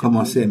peut-être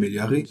commencer à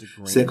améliorer,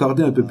 c'est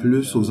accorder un peu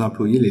plus aux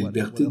employés la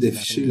liberté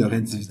d'afficher leur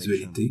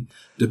individualité,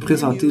 de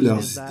présenter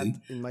leurs idées,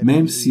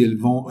 même si elles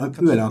vont un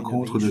peu à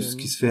l'encontre de ce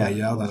qui se fait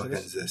ailleurs dans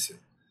l'organisation.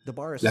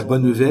 La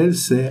bonne nouvelle,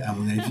 c'est, à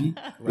mon avis,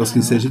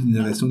 lorsqu'il s'agit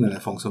d'innovation dans la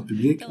fonction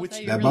publique,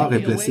 la barre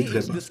est placée très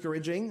bas.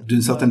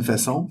 D'une certaine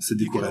façon, c'est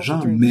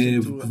décourageant, mais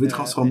vous pouvez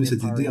transformer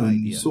cette idée en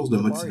une source de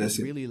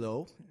motivation.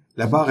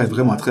 La barre est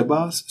vraiment très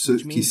basse, ce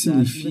qui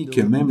signifie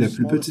que même la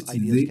plus petite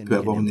idée peut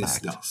avoir une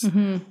incidence.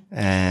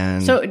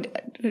 So,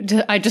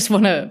 I just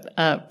want to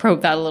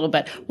probe that a little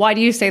bit. Why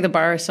do you say the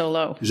bar is so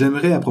low?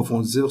 J'aimerais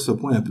approfondir ce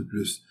point un peu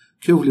plus.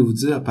 Que voulez-vous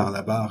dire par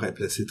la barre est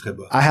placée très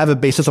bas? I have a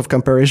basis of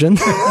comparison.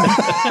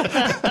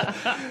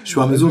 Je suis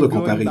en mesure de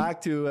comparer.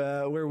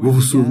 Vous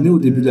vous souvenez, au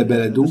début de la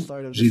balado,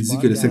 j'ai dit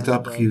que le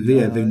secteur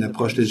privé avait une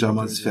approche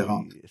légèrement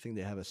différente.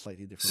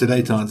 Cela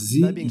étant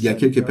dit, il y a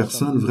quelques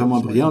personnes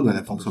vraiment brillantes dans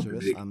la fonction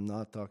publique.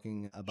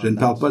 Je ne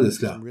parle pas de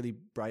cela.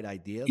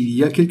 Il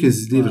y a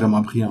quelques idées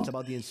vraiment brillantes.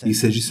 Il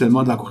s'agit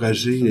seulement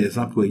d'encourager les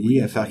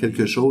employés à faire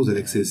quelque chose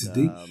avec ces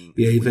idées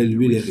et à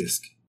évaluer les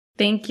risques.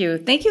 Thank you.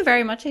 Thank you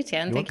very much,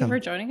 Étienne. Thank you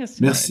for joining us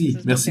today.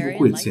 Merci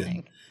beaucoup,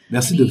 Étienne.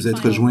 Merci de vous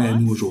être joint à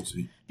nous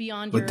aujourd'hui.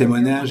 Votre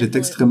témoignage est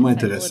extrêmement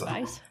intéressant.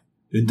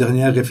 Une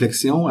dernière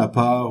réflexion, à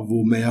part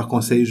vos meilleurs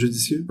conseils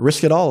judicieux?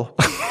 Risk it all.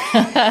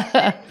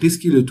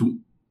 Risquez le tout,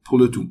 pour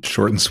le tout.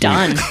 Short and sweet.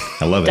 Done.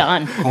 I love it.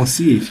 Done.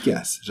 Concis et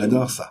efficace.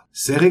 J'adore ça.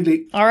 C'est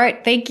réglé. All right.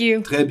 Thank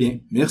you. Très bien.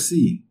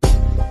 Merci.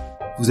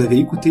 Vous avez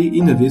écouté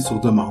Innover sur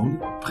demande,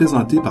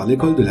 présenté par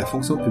l'École de la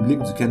fonction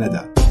publique du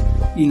Canada.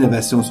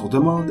 Innovation sur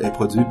demande est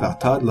produit par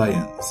Todd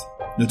Lyons.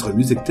 Notre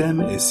musique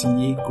thème est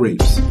signée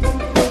Grapes.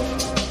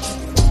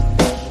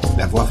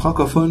 La voix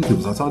francophone que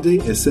vous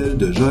entendez est celle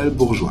de Joël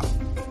Bourgeois.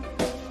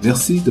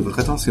 Merci de votre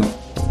attention.